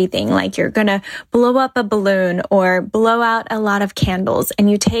lip breathing, like you're going to blow up a balloon or blow out a lot of candles. And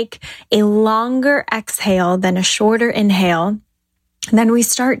you take a longer exhale than a shorter inhale. Then we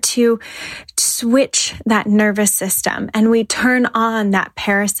start to switch that nervous system and we turn on that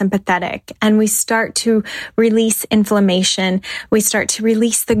parasympathetic and we start to release inflammation. We start to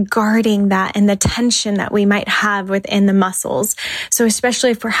release the guarding that and the tension that we might have within the muscles. So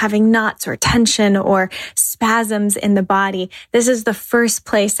especially if we're having knots or tension or spasms in the body, this is the first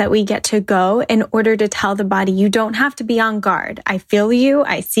place that we get to go in order to tell the body, you don't have to be on guard. I feel you.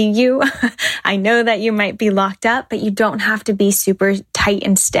 I see you. I know that you might be locked up, but you don't have to be super tight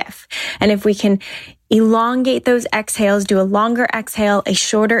and stiff. And if we can elongate those exhales, do a longer exhale, a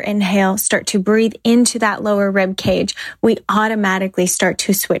shorter inhale, start to breathe into that lower rib cage, we automatically start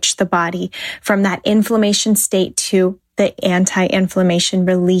to switch the body from that inflammation state to the anti-inflammation,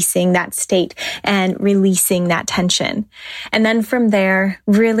 releasing that state and releasing that tension. And then from there,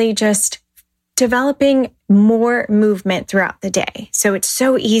 really just developing more movement throughout the day. So it's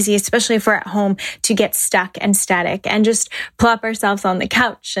so easy, especially if we're at home, to get stuck and static and just plop ourselves on the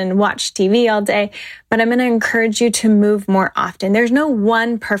couch and watch TV all day. But I'm going to encourage you to move more often. There's no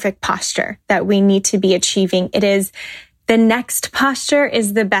one perfect posture that we need to be achieving. It is the next posture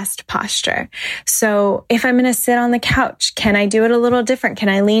is the best posture. So if I'm going to sit on the couch, can I do it a little different? Can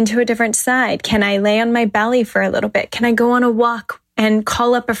I lean to a different side? Can I lay on my belly for a little bit? Can I go on a walk and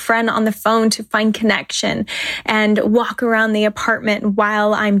call up a friend on the phone to find connection and walk around the apartment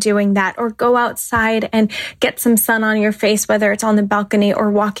while I'm doing that, or go outside and get some sun on your face, whether it's on the balcony or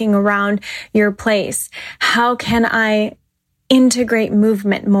walking around your place? How can I integrate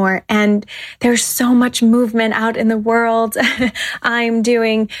movement more? And there's so much movement out in the world. I'm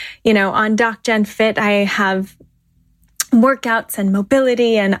doing, on Doc Jen Fit, I have workouts and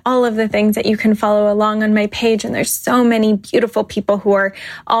mobility and all of the things that you can follow along on my page. And there's so many beautiful people who are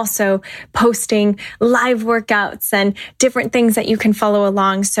also posting live workouts and different things that you can follow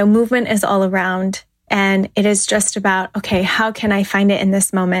along. So movement is all around. And it is just about, okay, how can I find it in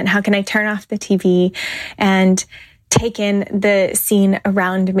this moment? How can I turn off the TV and take in the scene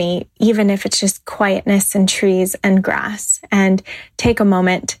around me, even if it's just quietness and trees and grass, and take a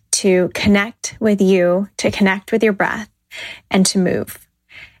moment to connect with you, to connect with your breath, and to move.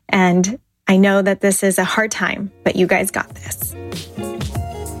 And I know that this is a hard time, but you guys got this.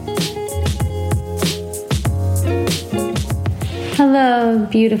 Hello,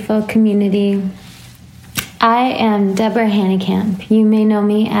 beautiful community. I am Deborah Hannekamp. You may know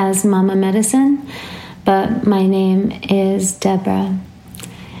me as Mama Medicine, but my name is Deborah.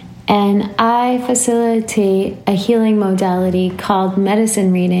 And I facilitate a healing modality called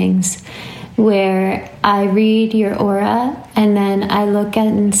medicine readings, where I read your aura and then I look at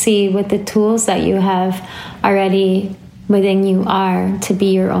and see what the tools that you have already within you are to be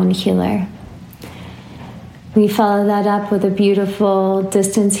your own healer. We follow that up with a beautiful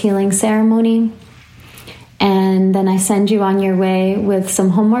distance healing ceremony. And then I send you on your way with some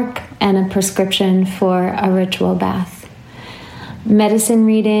homework and a prescription for a ritual bath. Medicine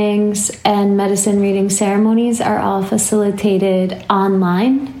readings and medicine reading ceremonies are all facilitated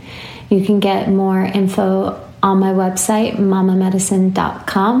online. You can get more info on my website,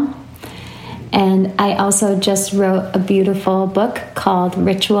 mamamedicine.com. And I also just wrote a beautiful book called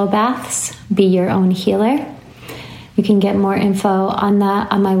Ritual Baths, Be Your Own Healer. You can get more info on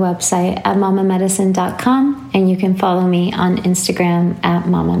that on my website at mamamedicine.com, and you can follow me on Instagram at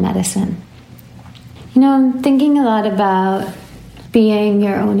mamamedicine. I'm thinking a lot about being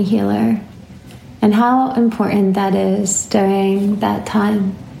your own healer and how important that is during that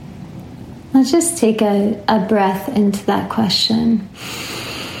time. Let's just take a breath into that question.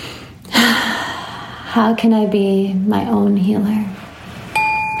 How can I be my own healer?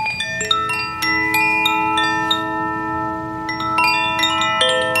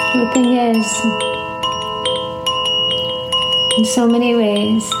 The thing is, in so many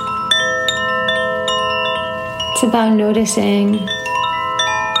ways, it's about noticing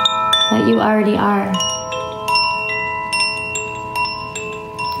that you already are.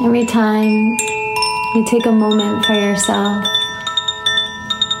 Every time You take a moment for yourself.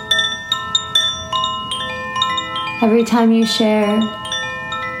 Every time you share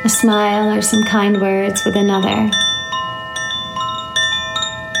a smile or some kind words with another.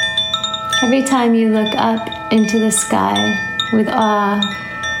 Every time you look up into the sky with awe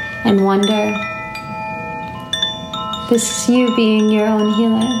and wonder. This is you being your own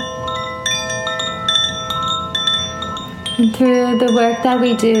healer. And through the work that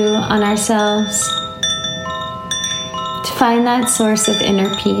we do on ourselves, to find that source of inner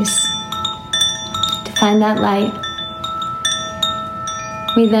peace, to find that light,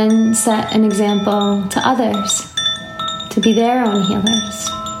 we then set an example to others to be their own healers.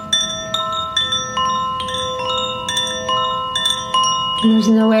 And there's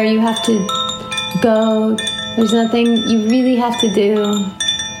nowhere you have to go. There's nothing you really have to do.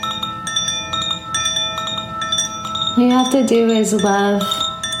 All you have to do is love,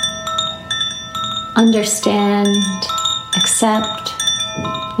 understand, accept,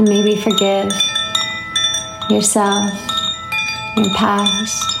 and maybe forgive yourself, your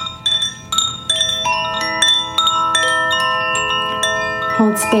past.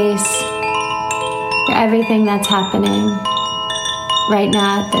 Hold space for everything that's happening right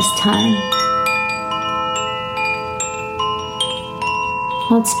now at this time.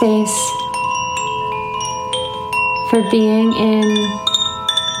 Hold space for being in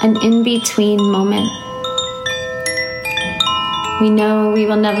an in-between moment. We know we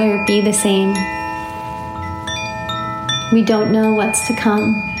will never be the same. We don't know what's to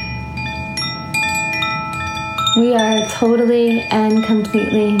come. We are totally and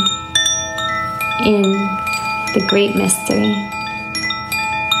completely in the great mystery.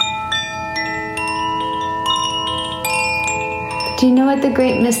 Do you know what the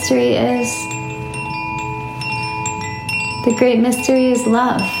great mystery is? The great mystery is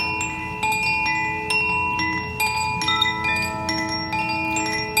love.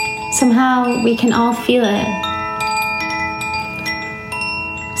 Somehow we can all feel it.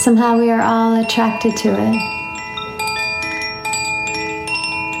 Somehow we are all attracted to it.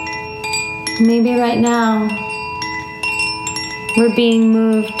 Maybe right now we're being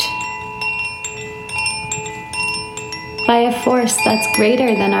moved by a force that's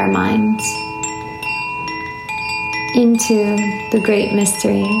greater than our minds into the great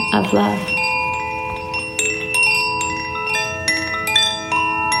mystery of love.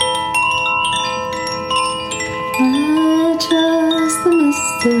 I trust the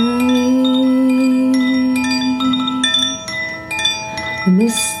mystery. The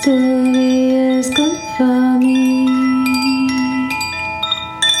mystery is good for me.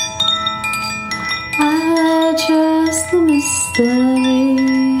 I trust the mystery.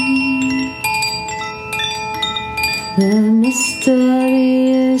 The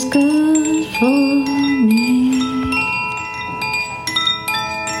mystery is good for me.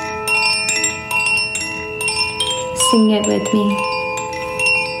 Sing it with me.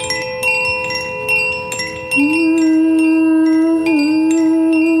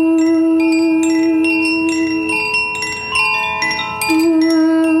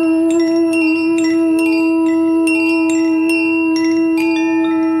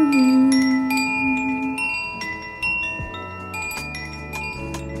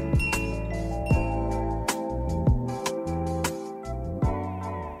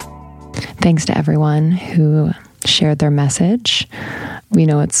 Thanks to everyone who shared their message. We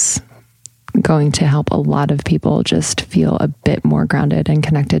know it's going to help a lot of people just feel a bit more grounded and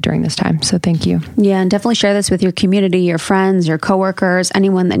connected during this time. So thank you. Yeah, and definitely share this with your community, your friends, your coworkers,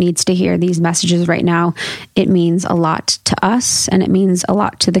 anyone that needs to hear these messages right now. It means a lot to us, and it means a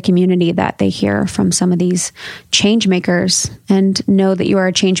lot to the community that they hear from some of these change makers. And know that you are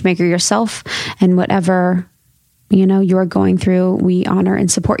a change maker yourself, and whatever you are going through, we honor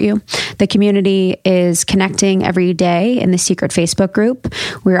and support you. The community is connecting every day in the secret Facebook group.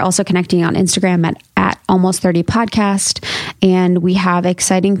 We're also connecting on Instagram at Almost 30 Podcast. And we have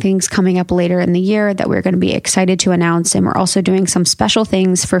exciting things coming up later in the year that we're going to be excited to announce. And we're also doing some special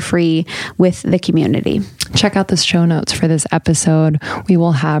things for free with the community. Check out the show notes for this episode. We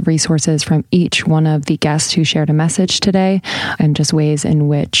will have resources from each one of the guests who shared a message today, and just ways in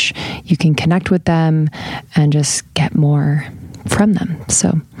which you can connect with them and just get more from them.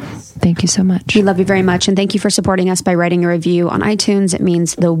 So thank you so much. We love you very much. And thank you for supporting us by writing a review on iTunes. It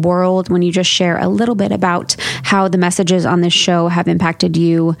means the world when you just share a little bit about how the messages on this show have impacted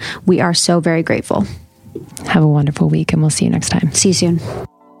you. We are so very grateful. Have a wonderful week, and we'll see you next time. See you soon.